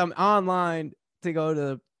 But anyways, I'm online to go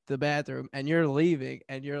to the bathroom, and you're leaving,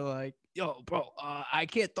 and you're like, "Yo, bro, I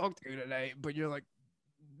can't talk to you today," but you're like,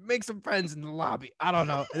 make some friends in the lobby. I don't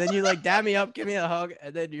know. And then you like dab me up, give me a hug,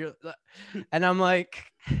 and then and I'm like,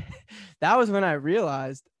 that was when I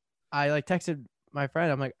realized. I like texted my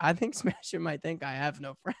friend. I'm like, I think Smasher might think I have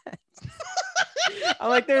no friends. I'm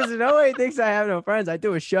like, there's no way he thinks I have no friends. I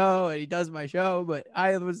do a show and he does my show, but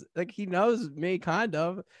I was like, he knows me kind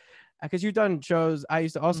of, because you've done shows. I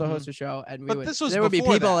used to also host a show, and there would be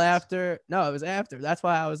people after. No, it was after. That's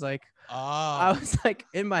why I was like, I was like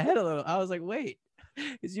in my head a little. I was like, wait,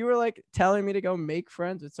 because you were like telling me to go make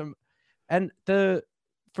friends with some, and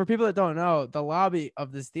for people that don't know, the lobby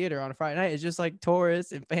of this theater on a Friday night is just like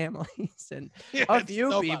tourists and families and a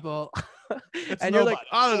few people. And you're like,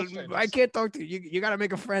 oh, I can't talk to you. You got to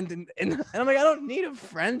make a friend. And I'm like, I don't need a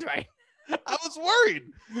friend right now. I was worried.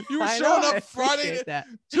 You were showing up Friday,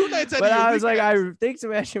 2 nights. But I was like, I think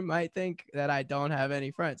Sebastian might think that I don't have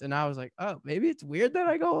any friends. And I was like, oh, maybe it's weird that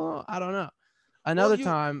I go alone. I don't know. Another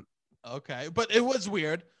time. Okay. But it was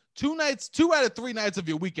weird. 2 out of 3 nights of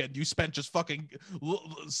your weekend you spent just fucking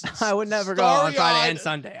I would never go on Friday and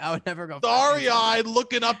Sunday. I would never go starry-eyed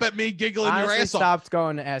looking up at me, giggling your ass off. I stopped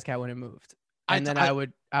going to ASCAP when it moved. And then I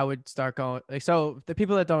would start going like, so the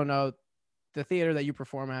people that don't know, the theater that you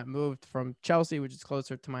perform at moved from Chelsea, which is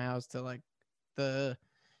closer to my house, to like the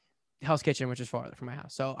Hell's Kitchen, which is farther from my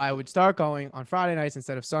house. So I would start going on Friday nights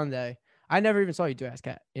instead of Sunday. I never even saw you do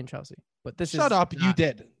ASCAP in Chelsea, but this Shut up. You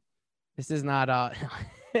did. This is not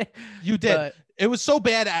you did. But it was so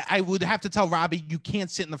bad. I would have to tell Robbie, you can't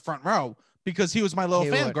sit in the front row, because he was my little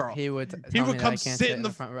fangirl. He would come sit in the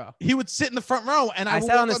front row. He would sit in the front row, and I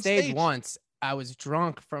sat on the stage once. I was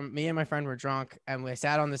drunk me and my friend were drunk, and we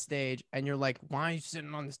sat on the stage, and you're like, why are you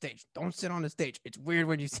sitting on the stage? Don't sit on the stage. It's weird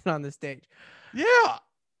when you sit on the stage.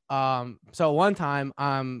 Yeah. So one time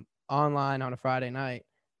I'm online on a Friday night,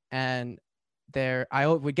 and I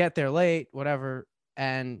would get there late, whatever.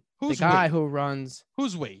 And the guy who runs.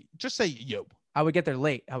 Who's wait? Just say you. I would get there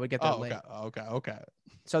late. late. Okay.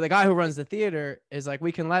 So the guy who runs the theater is like,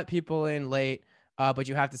 we can let people in late, but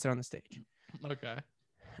you have to sit on the stage. Okay.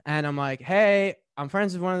 And I'm like, hey, I'm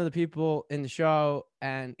friends with one of the people in the show,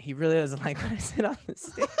 and he really doesn't like when I sit on the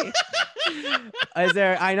stage.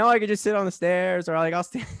 I know I could just sit on the stairs, or like I'll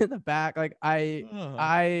stand in the back. Like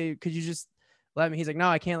could you just let me? He's like, no,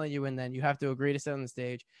 I can't let you in. Then you have to agree to sit on the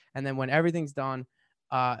stage. And then when everything's done,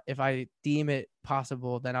 if I deem it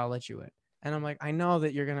possible, then I'll let you in. And I'm like, I know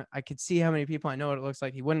that I could see how many people. I know what it looks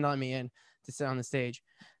like. He wouldn't let me in to sit on the stage.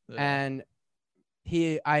 Yeah. And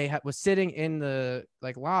I was sitting in the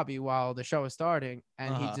like lobby while the show was starting,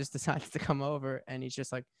 and he just decided to come over, and he's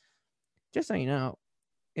just like, just so you know,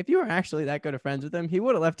 if you were actually that good of friends with him, he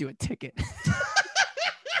would have left you a ticket.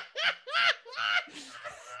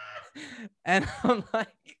 And I'm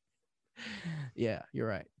like, yeah, you're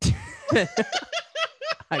right.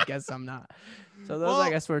 I guess I'm not. So those, I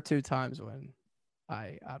guess, were 2 times when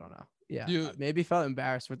I don't know. Yeah, maybe felt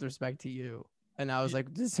embarrassed with respect to you. And I was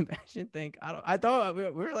like, does Sebastian think? I thought we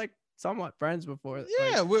were like somewhat friends before.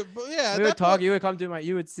 Yeah, we would talk. You would come to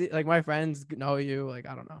you would see, like, my friends know you. Like,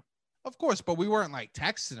 I don't know. Of course, but we weren't like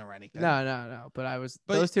texting or anything. No. But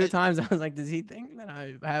those 2 times I was like, does he think that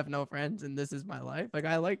I have no friends and this is my life? Like,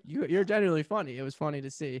 I like you. You're genuinely funny. It was funny to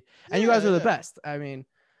see. And you guys were the best. I mean,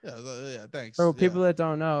 yeah, thanks. For people that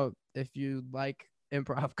don't know, if you like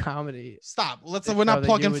improv comedy, stop. We're not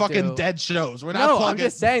plugging fucking dead shows. We're not. No, I'm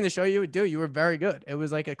just saying the show you would do. You were very good. It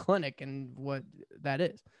was like a clinic, and what that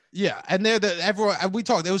is. Yeah, and everyone we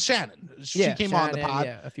talked. It was Shannon. She came on the pod.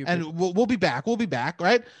 Yeah, a few. And we'll be back. We'll be back,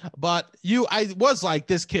 right? But I was like,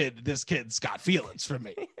 this kid's got feelings for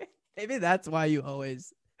me. Maybe that's why you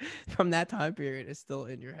always, from that time period, is still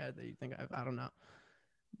in your head that you think I don't know.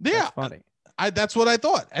 Yeah, that's funny. That's what I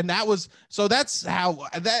thought, and that's how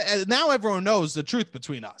that. Now everyone knows the truth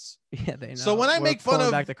between us. Yeah, they know. So when I make fun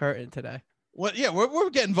of back the curtain today. Well, yeah, we're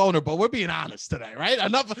getting vulnerable. We're being honest today, right?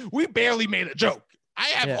 Enough. We barely made a joke. I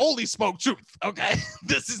have only spoke truth. Okay,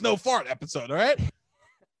 this is no fart episode. All right,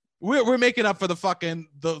 we're making up for the fucking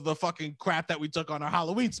the fucking crap that we took on our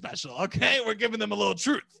Halloween special. Okay, we're giving them a little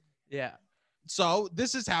truth. Yeah. So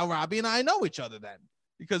this is how Robbie and I know each other then,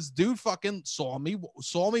 because dude fucking saw me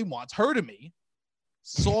once, heard of me,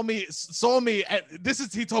 saw me. And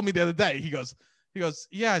he told me the other day. He goes,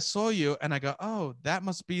 yeah, I saw you. And I go, oh, that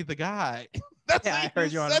must be the guy. That's yeah, I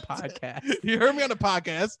heard you on a podcast. You heard me on a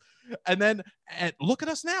podcast. And look at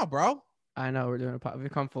us now, bro. I know we're doing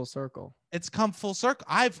we've come full circle. It's come full circle.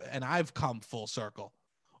 I've come full circle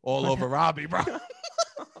all over Robbie, bro.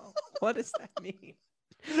 What does that mean?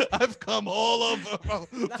 I've come all over, bro.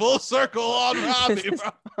 Full circle on Robbie,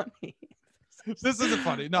 bro. This isn't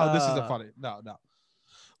funny. No, this isn't funny. No.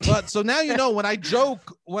 But so now you know when I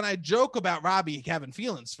joke about Robbie having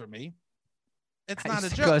feelings for me, it's not a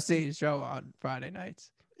joke. Go see his show on Friday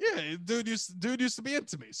nights. Yeah, dude used to be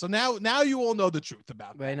into me. So now you all know the truth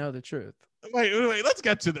about me. I know the truth. Wait. Let's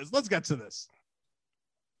get to this.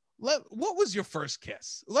 What was your first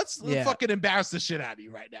kiss? Let's fucking embarrass the shit out of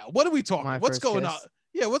you right now. What are we talking? What's going on?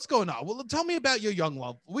 Yeah, what's going on? Well, tell me about your young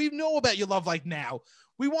love. We know about your love life now.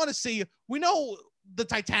 We want to see. We know the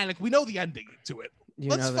Titanic. We know the ending to it.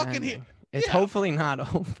 Let's fucking hear. It's hopefully not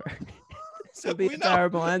over. This would be a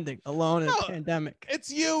terrible ending. Alone in a pandemic.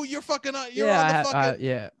 It's you. You're fucking. You're on the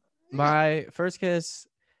fucking. My first kiss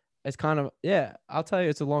is kind of. Yeah, I'll tell you.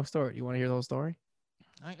 It's a long story. You want to hear the whole story?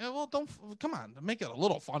 Well, don't. Come on. Make it a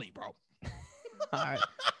little funny, bro. All right.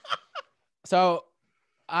 So,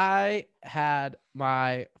 I had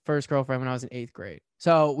my first girlfriend when I was in 8th grade.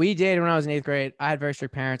 So we dated when I was in 8th grade. I had very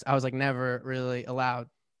strict parents. I was like never really allowed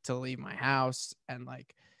to leave my house, and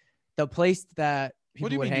like the place that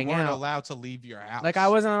people would hang out. You weren't allowed to leave your house? Like I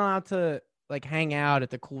wasn't allowed to like hang out at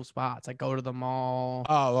the cool spots, like go to the mall.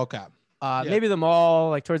 Oh, okay. Maybe the mall,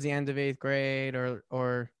 like towards the end of 8th grade,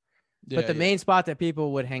 or. But the main spot that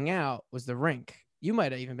people would hang out was the rink. You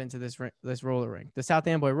might have even been to this roller rink, the South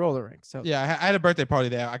Amboy roller rink. So yeah, I had a birthday party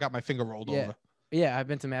there. I got my finger rolled over. Yeah, I've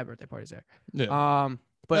been to mad birthday parties there. Yeah.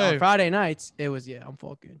 But on Friday nights, it was I'm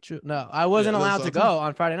fucking true. No, I wasn't allowed to go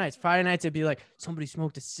on Friday nights. Friday nights, it'd be like somebody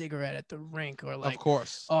smoked a cigarette at the rink, or like, of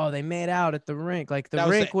course, oh, they made out at the rink. Like the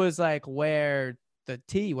rink was like where the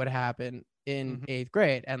tea would happen in 8th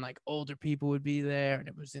grade, and like older people would be there, and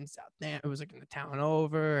it was in it was like in the town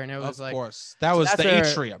over, and it was of course that was the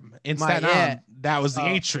atrium in Staten Island. That was the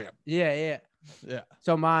atrium. Yeah.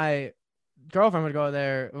 So my girlfriend would go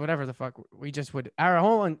there, whatever the fuck. We just would. Our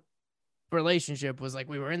whole relationship was like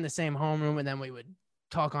we were in the same homeroom, and then we would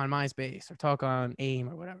talk on MySpace or talk on AIM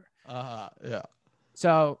or whatever. Yeah.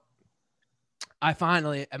 So I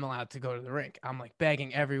finally am allowed to go to the rink. I'm like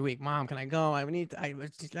begging every week, Mom, can I go?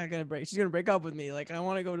 She's not gonna break. She's gonna break up with me. Like I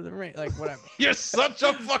want to go to the rink. Like whatever. You're such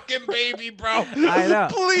a fucking baby, bro. I know.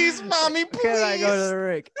 Please, mommy, please. Can I go to the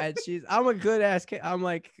rink? And I'm a good ass kid. I'm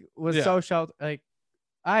like so sheltered. Like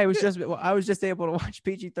I was just able to watch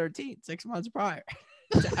PG-13 6 months prior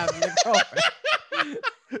to having a girlfriend.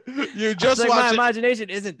 You just my imagination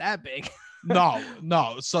isn't that big.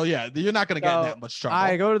 No. So yeah, you're not gonna get in that much trouble.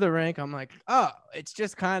 I go to the rink. I'm like, oh, it's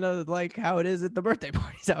just kind of like how it is at the birthday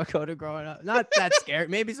parties I would go to growing up. Not that scary.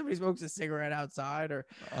 Maybe somebody smokes a cigarette outside, or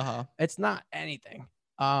it's not anything.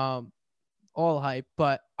 All hype.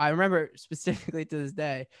 But I remember specifically to this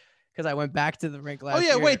day because I went back to the rink last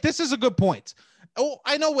year. Wait, this is a good point. Oh,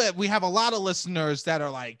 I know we have a lot of listeners that are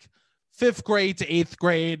like 5th grade to 8th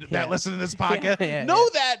grade that listen to this podcast.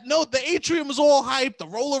 No, the atrium is all hype. The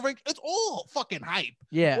roller rink, it's all fucking hype.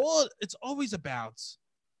 Yeah. It's always about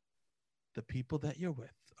the people that you're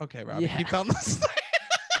with. Okay, Robbie, keep telling us.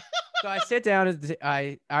 So I sit down.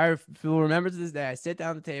 I will remember to this day. I sit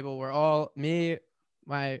down at the table. We're all me,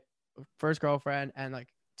 my first girlfriend, and like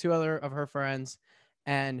 2 other of her friends,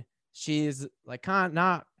 and she's like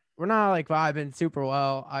we're not like vibing super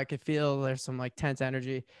well. I could feel there's some like tense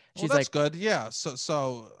energy. She's that's like, good. Yeah.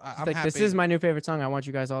 So I'm like, happy. This is my new favorite song. I want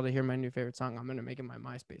you guys all to hear my new favorite song. I'm going to make it my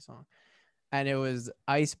MySpace song. And it was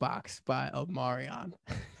Icebox by Omarion.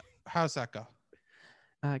 How's that go?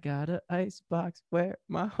 I got an icebox where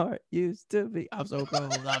my heart used to be. I'm so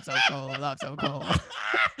cold. I'm so cold. I'm so cold.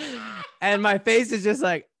 And my face is just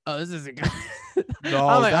like, oh, this isn't good. No,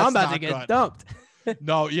 I'm about to get dumped.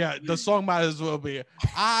 No, yeah, the song might as well be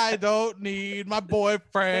I don't need my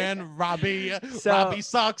boyfriend, Robbie. Robbie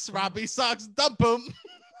sucks, dump him.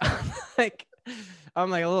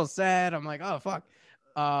 I'm like a little sad. I'm like, oh fuck.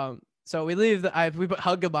 So we leave we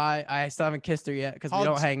hug goodbye. I still haven't kissed her yet because we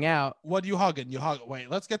don't hang out. What are you hugging? Wait,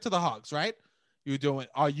 let's get to the hugs, right?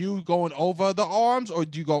 Are you going over the arms or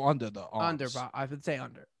do you go under the arms? Under, bro. I would say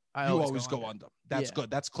under. You always go under. That's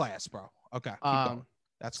good. That's class, bro. Okay. Keep going.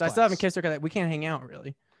 That's so I still haven't kissed her because we can't hang out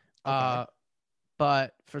really. Okay.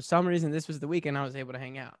 But for some reason, this was the weekend I was able to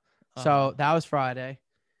hang out. So that was Friday.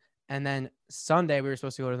 And then Sunday, we were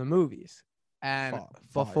supposed to go to the movies. And Fire.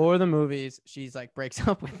 before the movies, she's like breaks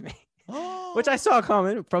up with me, which I saw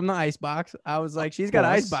coming from the icebox. I was like, she's got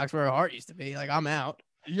an icebox where her heart used to be. Like, I'm out.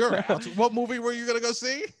 You're out. What movie were you gonna go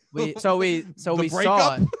see? We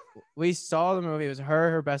saw the movie. It was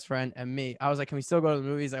her best friend, and me. I was like, can we still go to the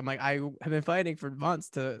movies? I'm like, I have been fighting for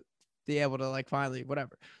months to be able to like finally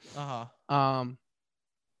whatever. So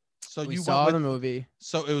we you saw the movie.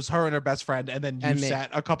 So it was her and her best friend, and then you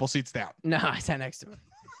sat a couple seats down. No, I sat next to her.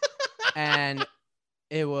 And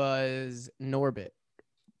it was Norbit.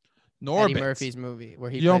 Eddie Murphy's movie where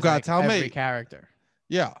he you don't plays, gotta tell every me character.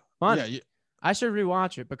 Yeah. Funny. Yeah. I should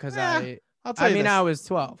rewatch it because I'll tell you I was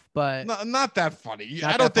 12, but not that funny.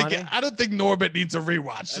 Not I don't that think Norbit needs a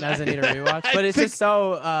rewatch. It doesn't need a rewatch, but it's just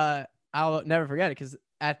so I'll never forget it because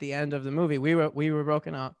at the end of the movie we were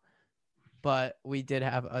broken up, but we did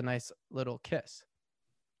have a nice little kiss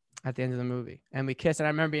at the end of the movie, and we kissed, and I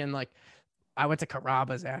remember being like, I went to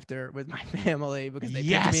Carrabba's after with my family because they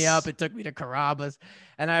picked me up and took me to Carrabba's,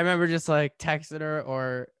 and I remember just like texting her,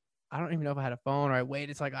 or I don't even know if I had a phone, or I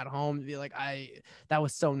waited till I got home to be like, that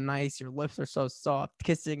was so nice. Your lips are so soft.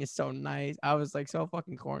 Kissing is so nice. I was like so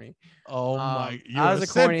fucking corny. Oh my! I was a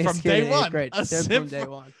corny from day one. Great. A simp from day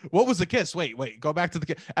one. What was the kiss? Wait. Go back to the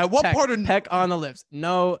kiss. At what part of peck on the lips?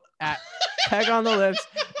 No, peck on the lips.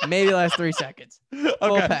 Maybe last 3 seconds.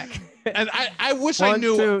 Full peck. And I wish 1, I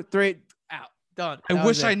knew. 2, 3. Out. Done. I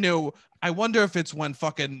wish I knew. I wonder if it's when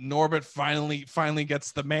fucking Norbit finally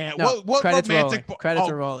gets the man. No, what credits romantic rolling. Credits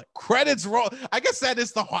are rolling. Credits roll. I guess that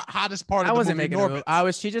is the hottest part of the movie. I wasn't making a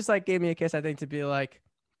move. She just like gave me a kiss, I think, to be like,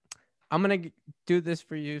 I'm gonna do this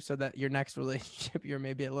for you so that your next relationship you're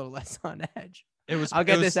maybe a little less on edge. I'll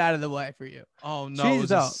get this out of the way for you. Oh no, it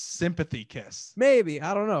was a sympathy kiss. Maybe.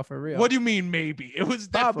 I don't know, for real. What do you mean maybe? It was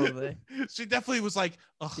probably. She definitely was like,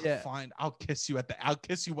 oh yeah, fine. I'll kiss you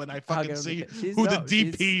when I fucking see who the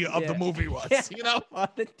DP of the movie was. Yeah. You know?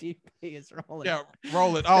 The DP is rolling. Yeah,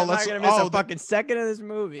 roll it. Oh, let's gonna miss a fucking second of this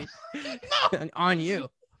movie. No. On you.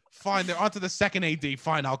 Fine, they're on to the second AD.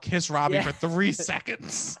 Fine, I'll kiss Robbie for 3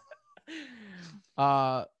 seconds.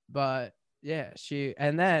 But yeah,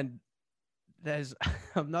 and then there's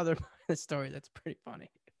another story that's pretty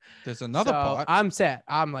funny. There's another part. I'm sad.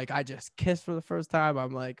 I'm like, I just kissed for the first time.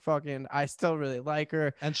 I'm like, fucking, I still really like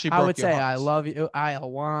her. And she I would say I love you,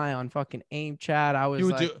 ILY on fucking AIM chat. I was you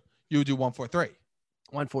would do 143.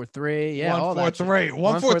 143. Yeah. 143.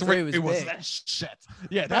 143 was that shit.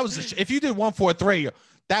 Yeah, that was the shit. If you did 143,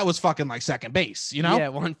 that was fucking like second base, you know? Yeah,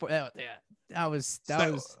 143. Yeah. That was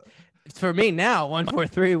for me now,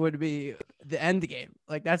 143 would be the end game.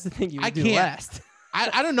 Like, that's the thing you would do last.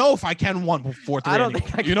 I don't know if I can 143. I don't think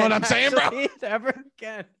I can. You know what I'm saying, bro? Ever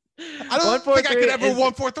again. I don't think I could ever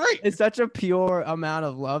 143. It's such a pure amount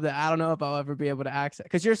of love that I don't know if I'll ever be able to access.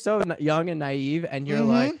 Because you're so young and naive, and you're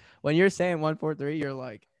like, when you're saying 143, you're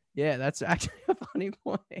like, yeah, that's actually a funny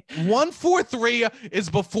point. 143 is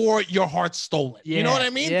before your heart's stolen. Yeah, you know what I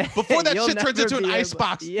mean? Yeah. Before that shit turns into an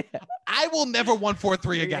icebox. Yeah. I will never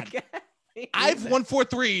 143 again. I've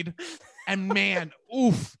 143'd, and man,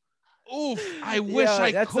 oof. I wish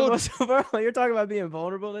I that's could. The most vulnerable. You're talking about being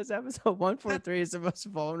vulnerable in this episode. 143 is the most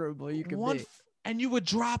vulnerable you can be. And you would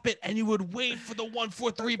drop it, and you would wait for the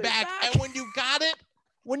 143 back. And when you got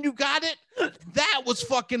it, that was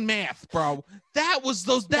fucking math, bro. That was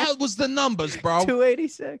the numbers, bro.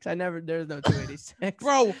 286. There's no 286.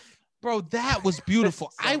 Bro, that was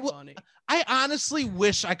beautiful. So I honestly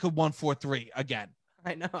wish I could 143 again.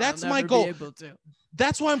 I know. That's my goal.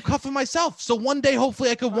 That's why I'm cuffing myself. So one day,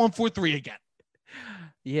 hopefully, I could 143 again.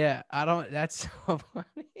 Yeah, that's so funny.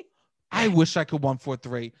 I wish I could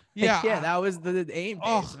 143. Yeah, that was the AIM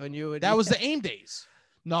days when you would. That was the AIM days.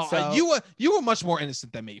 No, so, you were much more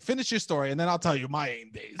innocent than me. Finish your story, and then I'll tell you my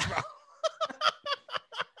AIM days, bro.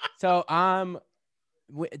 So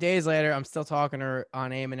days later, I'm still talking to her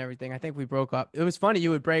on AIM and everything. I think we broke up. It was funny.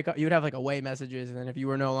 You would break up. You would have like away messages, and then if you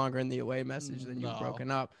were no longer in the away message, then you've broken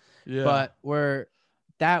up. Yeah. But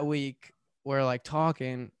that week we're like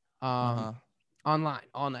talking online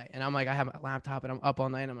all night, and I'm like, I have my laptop and I'm up all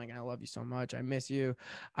night. I'm like, I love you so much. I miss you.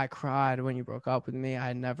 I cried when you broke up with me.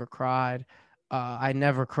 I never cried. I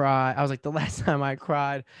never cry. I was like, the last time I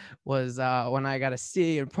cried was when I got a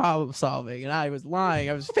C in problem solving, and I was lying.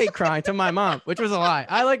 I was fake crying to my mom, which was a lie.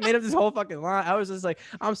 I like made up this whole fucking lie. I was just like,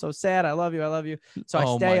 I'm so sad. I love you. I love you. So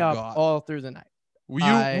I stay up all through the night.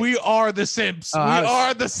 We are the Sims. We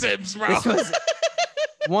are the Sims, bro. This was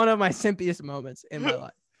one of my simpiest moments in my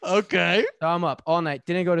life. Okay. So I'm up all night.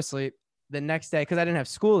 Didn't go to sleep. The next day, because I didn't have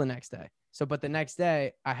school the next day. But the next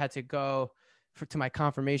day, I had to go to my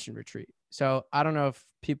confirmation retreat. So I don't know if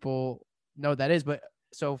people know what that is, but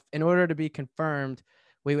so in order to be confirmed,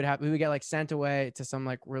 we would get like sent away to some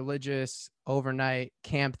like religious overnight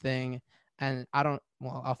camp thing. And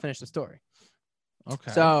I'll finish the story.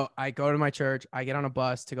 Okay. So I go to my church, I get on a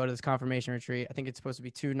bus to go to this confirmation retreat. I think it's supposed to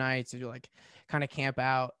be 2 nights to do like kind of camp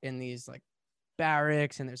out in these like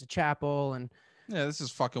barracks, and there's a chapel, and yeah, this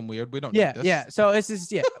is fucking weird. We don't need this. Yeah. So it's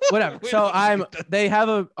just, whatever. So they have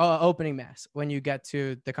a opening mass when you get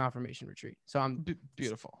to the confirmation retreat. So I'm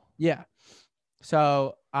beautiful. Yeah.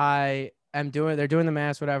 So they're doing the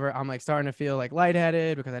mass, whatever. I'm like starting to feel like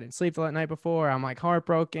lightheaded because I didn't sleep the night before. I'm like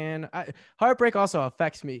heartbroken. Heartbreak also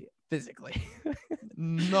affects me physically.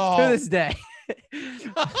 No. To this day.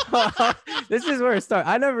 This is where it starts.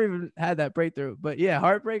 I never even had that breakthrough, but yeah,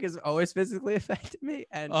 heartbreak has always physically affected me,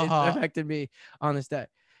 and it affected me on this day.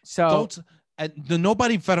 So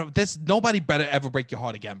nobody better ever break your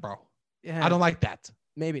heart again, bro. Yeah, I don't like that.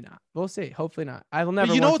 Maybe not. We'll see. Hopefully not. I will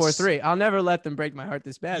never 1-4-3. I'll never let them break my heart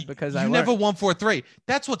this bad because I never 1-4-3.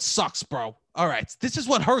 That's what sucks, bro. All right, this is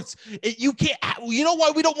what hurts. You can't. You know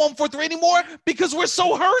why we don't 1-4-3 anymore? Because we're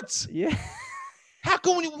so hurt. Yeah. How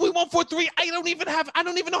come we 1-4-3? I don't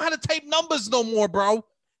even know how to type numbers no more, bro.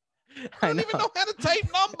 I don't even know how to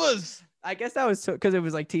type numbers. I guess that was because it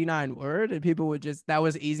was like T9 word, and people would that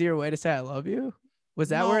was easier way to say I love you. Was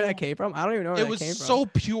that where that came from? I don't even know where that came from. It was so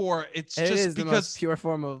pure. It is the most pure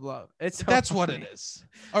form of love. That's what it is.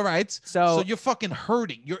 All right. So you're fucking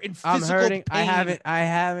hurting. You're in physical pain. I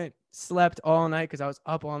haven't slept all night because I was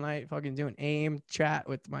up all night fucking doing AIM chat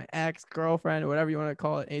with my ex-girlfriend or whatever you want to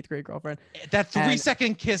call it, 8th grade girlfriend. That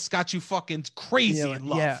 3-second kiss got you fucking crazy in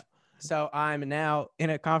love. Yeah. So I'm now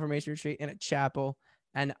in a confirmation retreat in a chapel,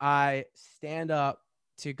 and I stand up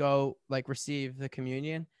to go like receive the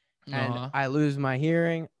communion. And I lose my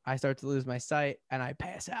hearing. I start to lose my sight, and I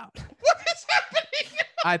pass out. What is happening?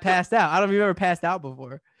 I passed out. I don't know if you've ever passed out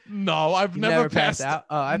before. No, I've never passed out.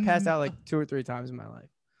 Oh, I passed out like 2 or 3 times in my life,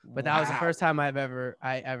 but that was the first time I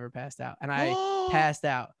ever passed out, and I passed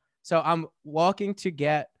out. So I'm walking to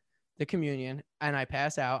get the communion, and I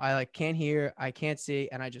pass out. I like can't hear, I can't see,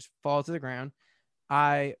 and I just fall to the ground.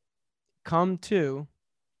 I come to.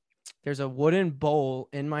 There's a wooden bowl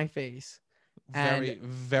in my face. Very,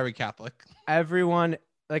 very Catholic. Everyone,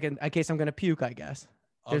 like in case I'm gonna puke, I guess.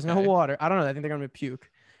 There's no water. I don't know. I think they're gonna puke,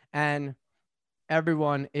 and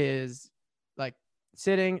everyone is like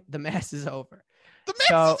sitting. The mass is over. The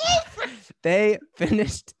mass is over. They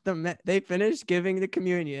finished giving the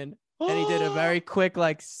communion, and he did a very quick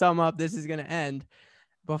like sum up. This is gonna end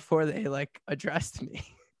before they like addressed me.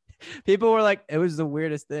 People were like, it was the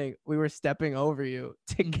weirdest thing. We were stepping over you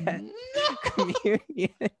to get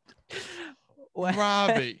communion.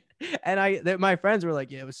 Robbie. And my friends were like,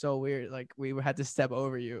 yeah, it was so weird. Like we had to step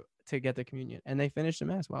over you to get the communion, and they finished the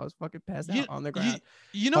mass while I was fucking passed out on the ground.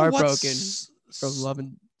 You know heartbroken from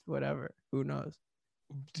loving whatever. Who knows?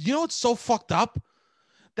 You know what's so fucked up?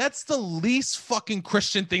 That's the least fucking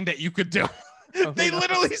Christian thing that you could do. They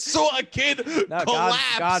literally saw a kid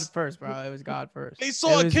collapse. God first, bro. It was God first. They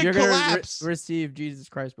saw a kid collapse. Receive Jesus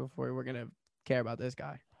Christ before we're gonna care about this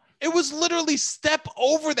guy. It was literally step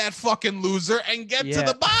over that fucking loser and get to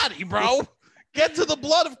the body, bro. Get to the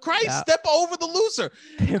blood of Christ. Yeah. Step over the loser.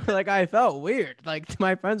 They were like, I felt weird. Like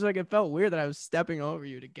my friends were like, it felt weird that I was stepping over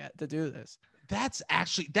you to do this. That's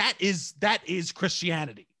actually that is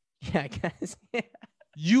Christianity. Yeah, I guess. Yeah.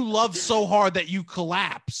 You love so hard that you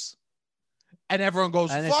collapse. And everyone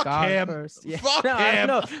goes, fuck him. Yeah. Fuck him.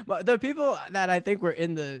 No, but the people that I think were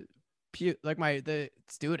in the like the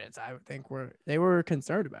students, I would think they were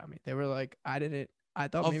concerned about me. They were like, I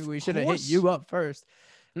thought maybe we should have hit you up first.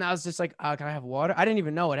 And I was just like, can I have water? I didn't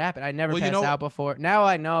even know what happened. I never passed out before. Now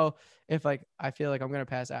I know if like I feel like I'm gonna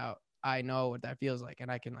pass out, I know what that feels like,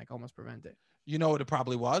 and I can like almost prevent it. You know what it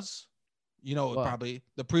probably was? You know,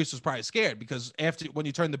 the priest was probably scared because when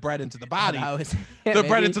you turn the bread into the body, bread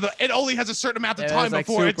it only has a certain amount of time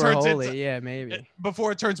before it turns into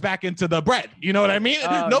before it turns back into the bread. You know what I mean?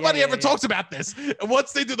 Nobody ever talks about this.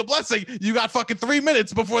 Once they do the blessing, you got fucking 3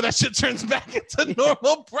 minutes before that shit turns back into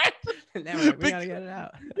normal bread. We gotta get it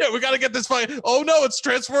out. Yeah, we gotta get this fucking. Oh no, it's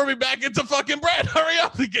transforming back into fucking bread. Hurry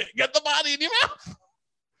up, get the body in your mouth,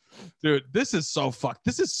 dude. This is so fucked.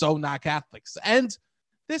 This is so not Catholics and.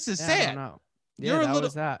 This is sad. I don't know. Yeah,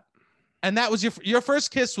 was that. And that was your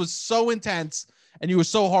first kiss was so intense, and you were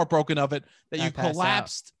so heartbroken of it that you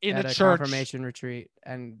collapsed in a church confirmation retreat,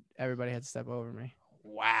 and everybody had to step over me.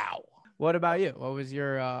 Wow. What about you? What was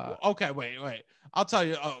your? Okay, wait. I'll tell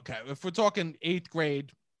you. Okay, if we're talking 8th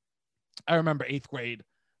grade, I remember 8th grade.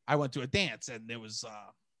 I went to a dance, and there was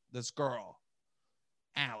this girl,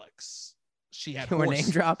 Alex. She had. You were name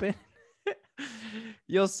dropping.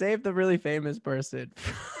 You'll save the really famous person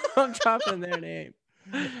from dropping their name.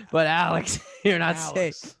 But Alex, you're not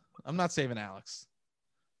Alex. safe. I'm not saving Alex.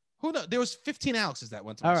 Who knows? There was 15 Alexes that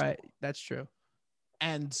went to my All school. right, that's true.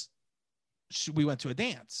 And we went to a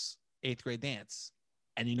dance, 8th grade dance.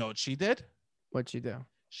 And you know what she did? What'd you do?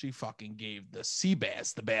 She fucking gave the sea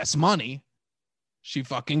bass, the bass money. She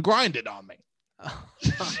fucking grinded on me.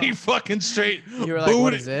 She fucking straight. You were like,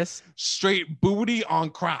 what is this? Straight booty on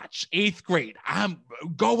crotch. 8th grade. I'm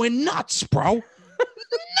going nuts, bro.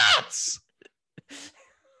 Nuts.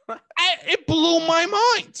 It blew my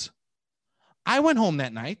mind. I went home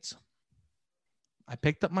that night. I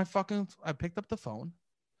picked up the phone.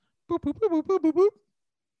 Boop, boop, boop, boop, boop, boop, boop.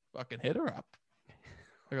 Fucking hit her up.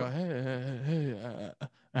 I go, hey,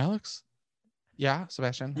 Alex? Yeah,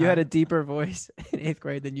 Sebastian? You had a deeper voice in 8th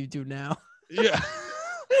grade than you do now. Yeah.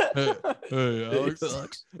 Hey, Alex.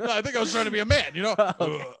 No, I think I was trying to be a man, you know?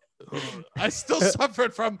 Okay. I still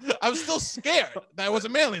suffered from, I was still scared that I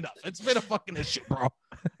wasn't manly enough. It's been a fucking issue, bro.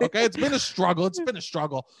 Okay, it's been a struggle.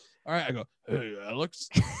 All right, I go, hey, Alex.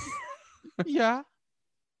 Yeah.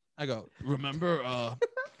 I go, you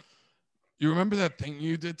remember that thing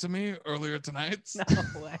you did to me earlier tonight? No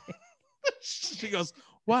way. She goes,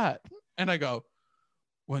 what? And I go,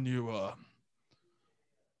 when you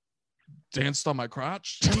danced on my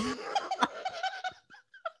crotch?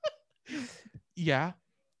 Yeah.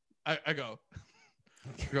 I go,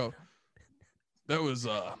 that was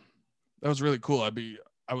really cool.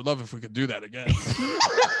 I would love if we could do that again.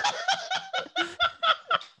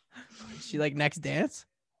 She like next dance?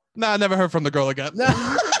 No, I never heard from the girl again.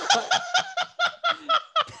 No.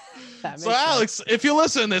 So Alex, if you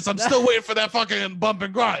listen to this, I'm still waiting for that fucking bump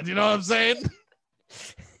and grind. You know what I'm saying?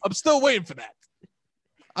 I'm still waiting for that.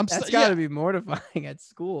 That's gotta be mortifying at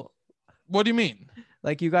school. What do you mean?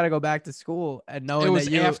 Like you got to go back to school and knowing it was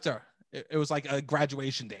that after. It was like a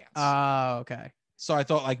graduation dance. Oh, okay. So I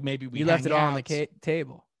thought like maybe you left it all on the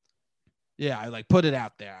table. Yeah, I like put it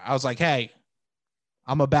out there. I was like, hey,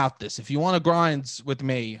 I'm about this. If you want to grind with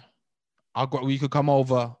me, we could come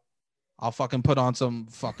over. I'll fucking put on some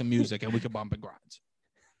fucking music and we could bump and grind.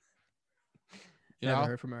 Never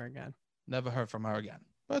heard from her again. Never heard from her again.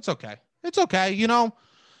 But it's okay. It's okay. You know,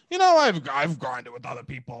 I've grinded with other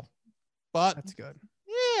people. But that's good.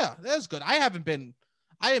 Yeah, that's good. I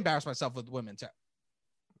embarrass myself with women too.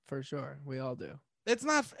 For sure. We all do. It's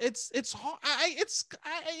not, it's hard.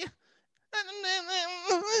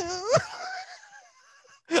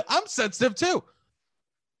 I'm sensitive too.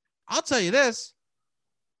 I'll tell you this.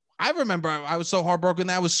 I remember I was so heartbroken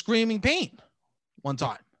that I was screaming pain one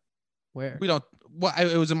time. Where?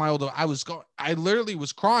 It was in my older, I literally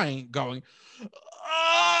was crying going,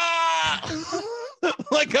 ah!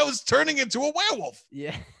 Like I was turning into a werewolf.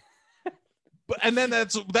 Yeah. And then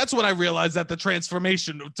that's when I realized that the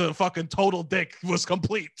transformation to fucking total dick was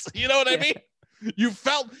complete. You know what I mean? You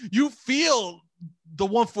feel the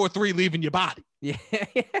 143 leaving your body. Yeah,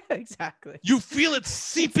 exactly. You feel it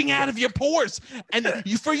seeping out of your pores. And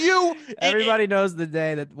everybody knows the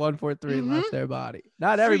day that 143 left their body.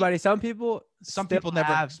 Not everybody. Some people never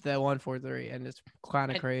have the 143 and it's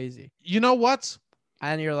kind of crazy. You know what?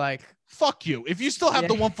 And you're like, fuck you. If you still have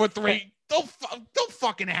the 143, don't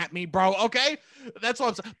fucking at me, bro. Okay, that's what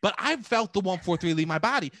I'm saying. But I felt the 143 leave my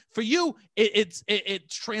body. For you, it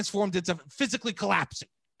transformed into physically collapsing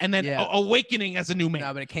and then awakening as a new man.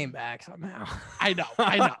 No, but it came back somehow. I know.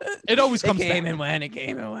 It always comes back. It came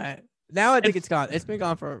and went. Now I think it's gone. It's been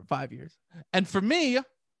gone for 5 years. And for me,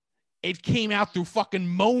 it came out through fucking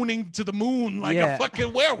moaning to the moon like a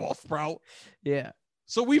fucking werewolf, bro. Yeah.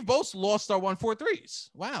 So we've both lost our 143s.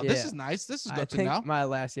 Wow, this is nice. This is good to know. My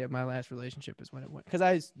last relationship is when it went, because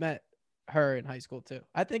I met her in high school too.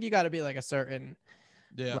 I think you got to be like a certain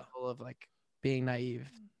level of like being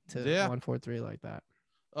naive to 143 like that.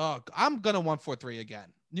 Oh, I'm gonna 143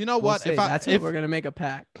 again. You know what? We're gonna make a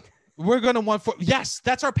pact. We're gonna 143. Yes,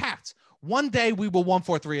 that's our pact. One day we will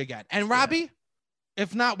 143 again. And Robbie,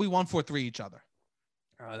 if not, we 143 each other.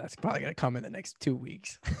 Oh, that's probably gonna come in the next 2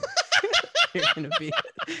 weeks. I'm gonna be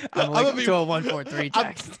to a 143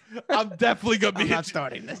 text. I'm definitely gonna be. I'm not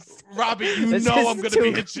starting this, Robbie. I'm gonna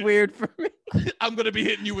be hitting you. Weird for me. I'm gonna be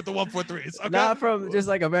hitting you with the 143s. Okay? Not from just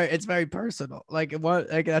like it's very personal. Like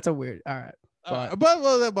that's a weird. All right. I'll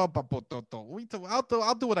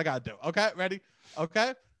do what I gotta do. Okay, ready?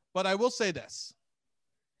 Okay, but I will say this: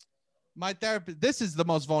 my therapist. This is the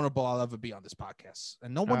most vulnerable I'll ever be on this podcast,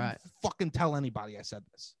 and no one fucking tell anybody I said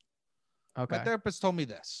this. Okay. My therapist told me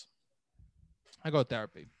this. I go to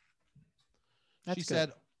therapy. She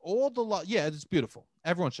said all the law. Yeah, it's beautiful.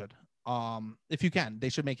 Everyone should. If you can, they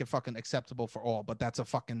should make it fucking acceptable for all. But this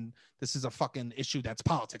is a fucking issue that's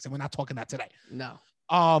politics, and we're not talking that today. No.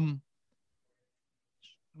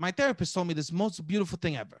 my therapist told me this most beautiful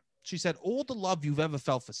thing ever. She said, all the love you've ever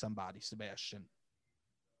felt for somebody, Sebastian,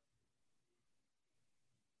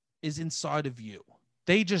 is inside of you.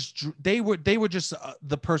 They were just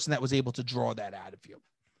the person that was able to draw that out of you.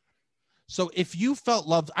 So if you felt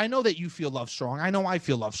loved, I know that you feel love strong. I know I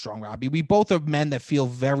feel love strong, Robbie. We both are men that feel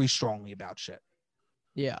very strongly about shit.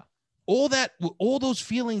 Yeah. All those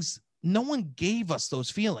feelings, no one gave us those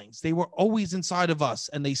feelings. They were always inside of us,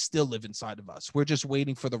 and they still live inside of us. We're just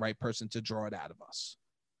waiting for the right person to draw it out of us.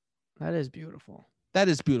 That is beautiful. That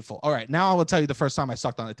is beautiful. All right. Now I will tell you the first time I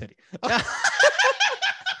sucked on a titty.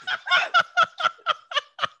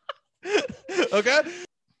 Okay.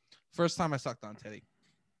 First time I sucked on a titty.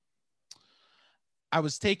 I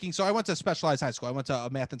went to specialized high school. I went to a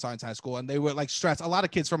math and science high school, and they were like stressed. A lot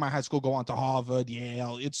of kids from my high school go on to Harvard,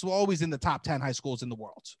 Yale. It's always in the top 10 high schools in the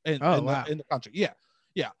world, in the country. Yeah.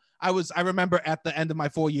 Yeah. I remember at the end of my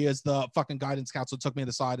 4 years, the fucking guidance counselor took me to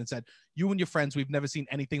the side and said, you and your friends, we've never seen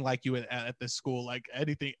anything like you at this school. Like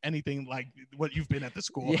anything like what you've been at this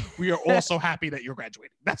school. Yeah. We are all so happy that you're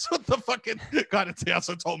graduating. That's what the fucking guidance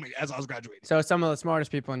counselor told me as I was graduating. So some of the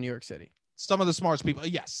smartest people in New York City. Some of the smartest people,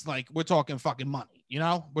 yes. Like we're talking fucking money, you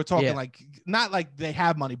know? We're talking like, not like they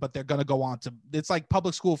have money, but they're going to go on to, it's like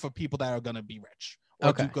public school for people that are going to be rich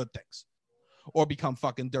or do good things or become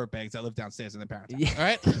fucking dirtbags that live downstairs in their parents' house. All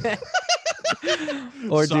right?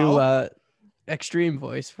 Or do extreme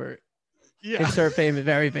voice for insert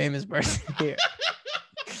very famous person here.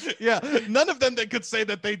 Yeah, none of them that could say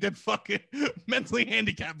that they did fucking mentally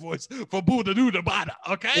handicapped voice for Buddha Duda Bada,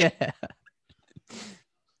 okay? Yeah.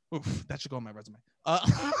 Oof, that should go on my resume.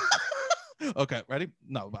 Okay, ready?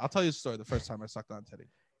 No, but I'll tell you a story. The first time I sucked on a titty,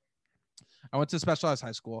 I went to specialized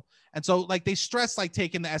high school, and so like they stress like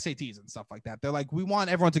taking the SATs and stuff like that. They're like, we want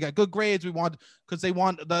everyone to get good grades. We want because they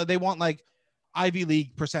want like Ivy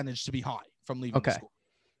League percentage to be high from leaving the school.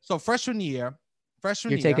 So freshman year,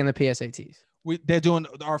 you're taking the PSATs. They're doing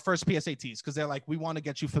our first PSATs because they're like, we want to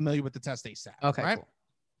get you familiar with the test ASAP. Okay, right? Cool.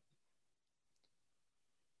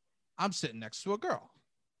 I'm sitting next to a girl.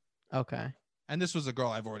 Okay. And this was a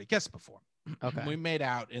girl I've already kissed before. Okay. We made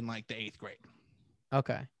out in like the 8th grade.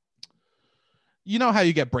 Okay. You know how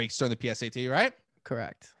you get breaks during the PSAT, right?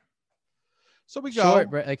 Correct. So we go.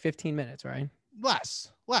 Short, like 15 minutes, right? Less.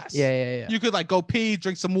 Yeah. You could like go pee,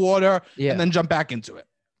 drink some water, and then jump back into it.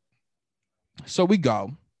 So we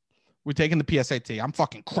go. We're taking the PSAT. I'm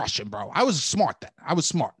fucking crushing, bro. I was smart then. I was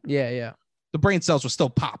smart. Yeah. The brain cells were still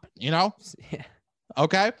popping, you know? Yeah.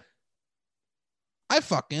 Okay. I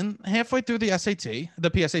fucking halfway through the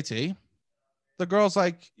PSAT, the girl's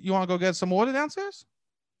like, you want to go get some water downstairs?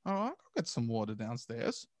 Oh, I'll go get some water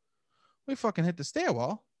downstairs. We fucking hit the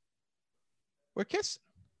stairwell. We're kissing.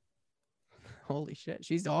 Holy shit.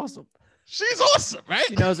 She's awesome. She's awesome, right?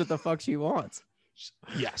 She knows what the fuck she wants.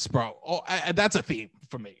 Yes, bro. Oh, that's a theme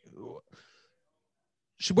for me.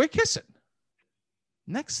 We're kissing.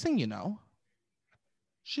 Next thing you know,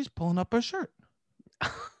 she's pulling up her shirt.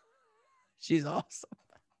 She's awesome.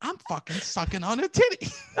 I'm fucking sucking on a titty.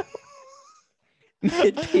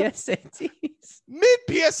 Mid PSATs. Mid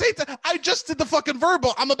PSAT. I just did the fucking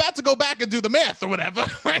verbal. I'm about to go back and do the math or whatever.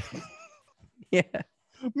 Right? Yeah.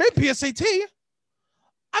 Mid PSAT.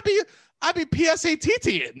 I be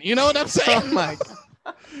PSAT-ing. You know what I'm saying? Oh my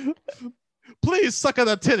God. Please suck on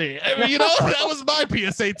a titty. I mean, you know, that was my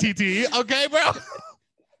PSAT. Okay, bro.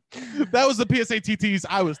 That was the PSATs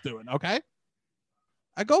I was doing. Okay.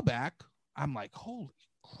 I go back. I'm like, holy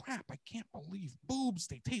crap, I can't believe boobs.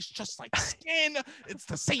 They taste just like skin. It's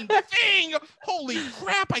the same thing. Holy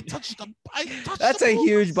crap, I touched That's a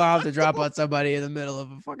huge bomb to drop on somebody in the middle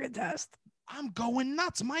of a fucking test. I'm going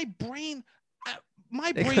nuts. My brain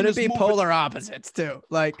They couldn't be polar opposites too.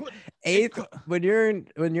 Like when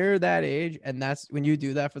you're that age, and that's when you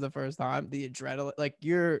do that for the first time, the adrenaline, like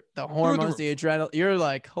the hormones, the adrenaline, you're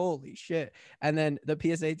like, holy shit. And then the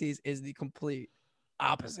PSATs is the complete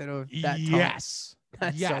opposite of that. Yes.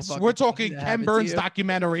 Yes. So we're talking Ken Burns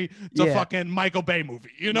documentary to fucking Michael Bay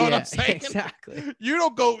movie. You know what I'm saying? Exactly. You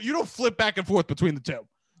don't flip back and forth between the two.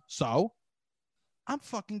 So I'm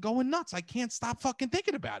fucking going nuts. I can't stop fucking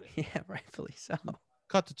thinking about it. Yeah, rightfully so.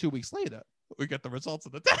 Cut to 2 weeks later, we get the results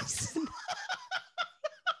of the test.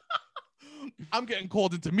 I'm getting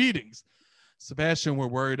called into meetings. Sebastian, we're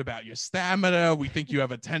worried about your stamina. We think you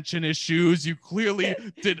have attention issues. You clearly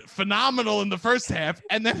did phenomenal in the first half,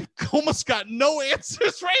 and then almost got no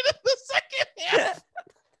answers right in the second half.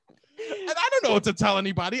 And I don't know what to tell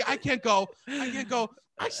anybody. I can't go,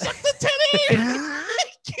 I sucked the titty. I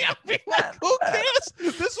can't be like, who cares?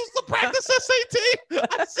 This was the practice SAT.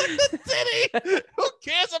 I sucked the titty. Who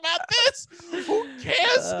cares about this? Who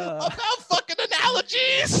cares about fucking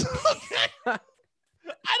analogies?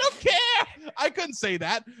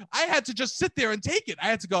 had to just sit there and take it. I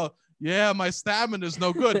had to go, yeah, my stamina is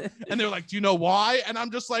no good. And they're like, do you know why? And I'm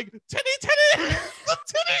just like, titty, the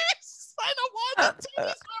titties. I know why the titties are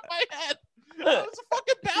in my head. I was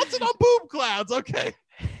fucking bouncing on boob clouds. Okay.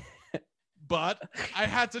 But I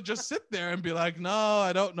had to just sit there and be like, no,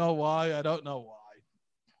 I don't know why. I don't know why.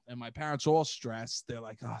 And my parents are all stressed. They're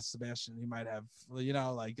like, oh, Sebastian, he might have, you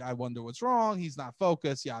know, like, I wonder what's wrong. He's not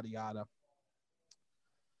focused, yada, yada.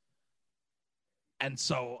 And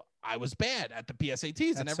so I was bad at the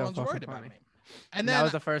PSATs, and everyone's worried about me. And then that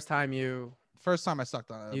was the first time I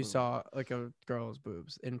sucked on a you boob. saw like a girl's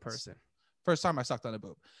boobs in person. First time I sucked on a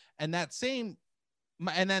boob. And that same,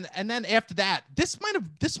 and then after that, this might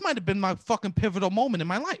have been my fucking pivotal moment in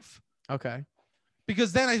my life. Okay.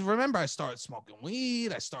 Because then I remember I started smoking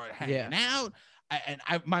weed. I started hanging out.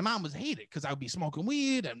 My mom would hate it because I would be smoking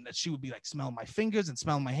weed, and she would be like smelling my fingers and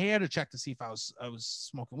smelling my hair to check to see if I was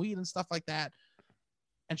smoking weed and stuff like that.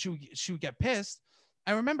 And she would get pissed.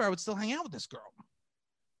 I remember I would still hang out with this girl.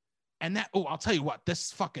 And I'll tell you what,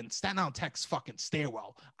 this fucking Staten Island Tech's fucking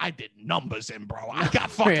stairwell, I did numbers in, bro. I got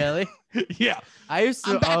fucking really. Yeah. I used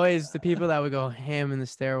to always, the people that would go ham in the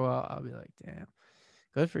stairwell, I'll be like, damn,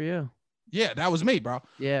 good for you. Yeah, that was me, bro.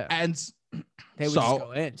 Yeah. And they would just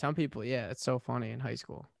go in. Some people, yeah, it's so funny in high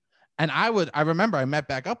school. And I remember I met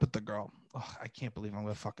back up with the girl. Oh, I can't believe I'm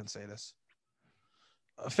gonna fucking say this.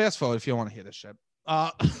 Fast forward if you don't want to hear this shit.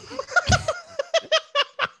 I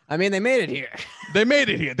mean, they made it here. They made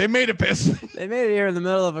it here. They made it piss. They made it here in the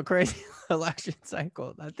middle of a crazy election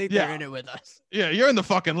cycle. I think they're in it with us. Yeah, you're in the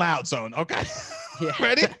fucking loud zone. Okay. Yeah.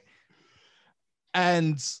 Ready?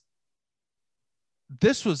 And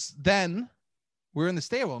this was then we're in the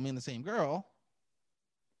stairwell, me and the same girl.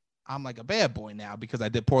 I'm like a bad boy now because I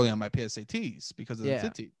did poorly on my PSATs because of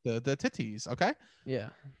the titties. Okay. Yeah.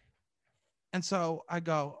 And so I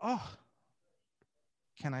go, oh,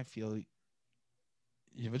 can I feel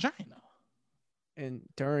your vagina? And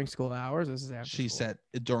during school hours, this is after she school. said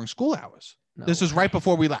during school hours. No this was right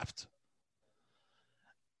before we left.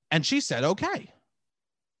 And she said, okay.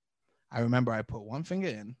 I remember I put one finger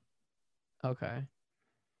in. Okay.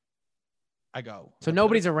 I go. So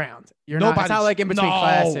nobody's around. It's not like in between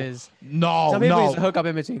classes. No. Some people used to hook up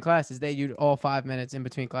in between classes. They used all 5 minutes in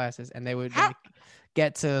between classes, and they would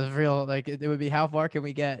get to real, like, it would be, how far can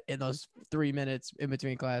we get in those 3 minutes in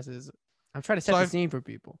between classes? I'm trying to set the scene for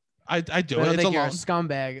people. I do. I don't think you're a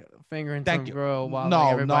scumbag fingering some girl while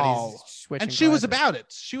everybody's switching. And she was about it.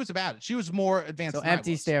 She was more advanced. So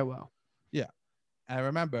empty stairwell. Yeah. And I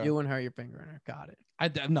remember you and her, you're fingering her. Got it.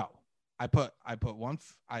 I put one.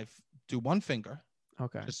 I do one finger.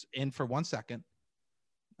 Okay. Just in for 1 second.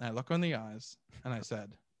 And I look her in the eyes and I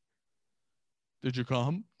said, "Did you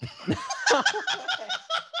come?"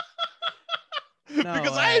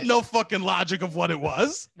 Because I had no fucking logic of what it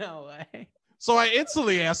was. No way. So I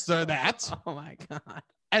instantly asked her that. Oh my God.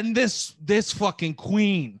 And this fucking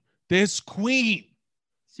queen, she's a queen.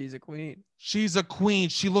 She's a queen.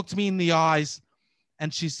 She looked me in the eyes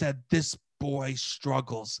and she said, "This boy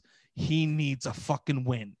struggles. He needs a fucking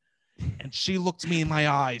win." And she looked me in my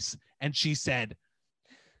eyes and she said,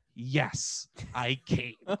 "Yes, I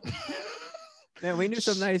came." Man, we knew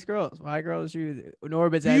some nice girls. My girl,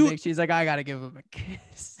 Norbit's ending. She's like, I gotta give him a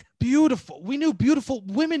kiss. Beautiful. We knew beautiful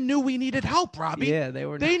women knew we needed help, Robbie. Yeah,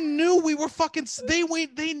 they knew we were fucking. They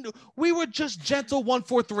knew we were just gentle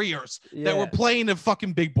 1-4-3ers that were playing in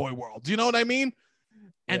fucking big boy world. You know what I mean?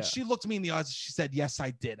 And she looked me in the eyes and she said, "Yes, I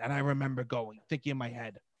did." And I remember thinking in my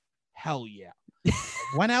head, hell yeah.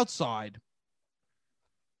 Went outside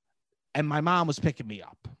and my mom was picking me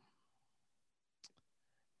up.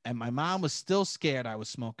 And my mom was still scared I was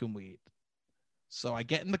smoking weed. So I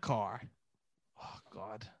get in the car. Oh,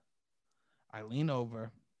 God. I lean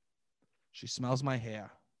over. She smells my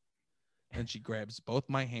hair. And she grabs both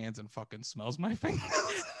my hands and fucking smells my fingers.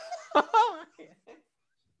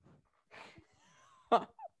 Oh,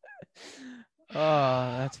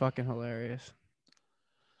 that's fucking hilarious.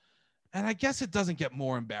 And I guess it doesn't get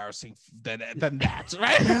more embarrassing than that,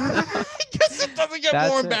 right? I guess it doesn't get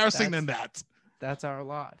more embarrassing than that. That's our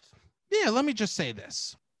lives. Yeah, let me just say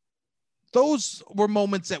this. Those were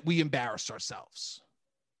moments that we embarrassed ourselves.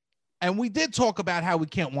 And we did talk about how we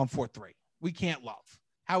can't 1-4-3. We can't love.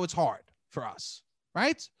 How it's hard for us,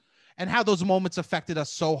 right? And how those moments affected us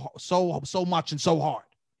so much and so hard.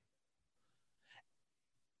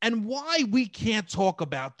 And why we can't talk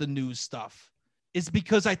about the news stuff is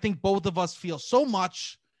because I think both of us feel so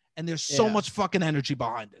much and there's so much fucking energy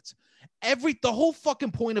behind it. The whole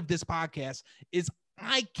fucking point of this podcast is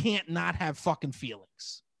I can't not have fucking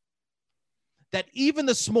feelings. That even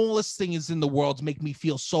the smallest things in the world make me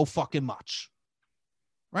feel so fucking much.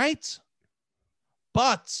 right?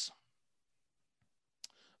 But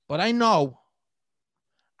I know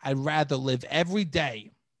I'd rather live every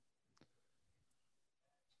day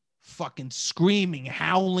fucking screaming,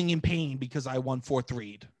 howling in pain because I won 4th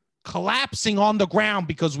read, collapsing on the ground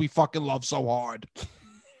because we fucking love so hard.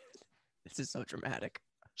 This is so dramatic.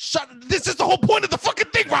 This is the whole point of the fucking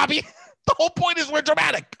thing, Robbie. The whole point is we're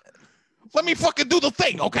dramatic. Let me fucking do the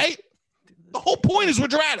thing, okay? The whole point is we're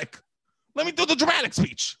dramatic. Let me do the dramatic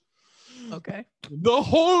speech. Okay.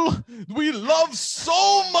 We love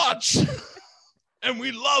so much and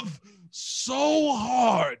we love so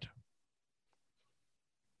hard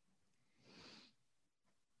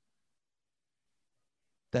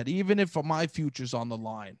that even if my future's on the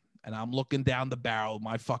line and I'm looking down the barrel of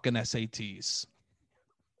my fucking SATs,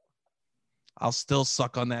 I'll still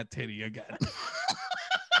suck on that titty again.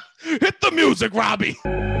 Hit the music, Robbie.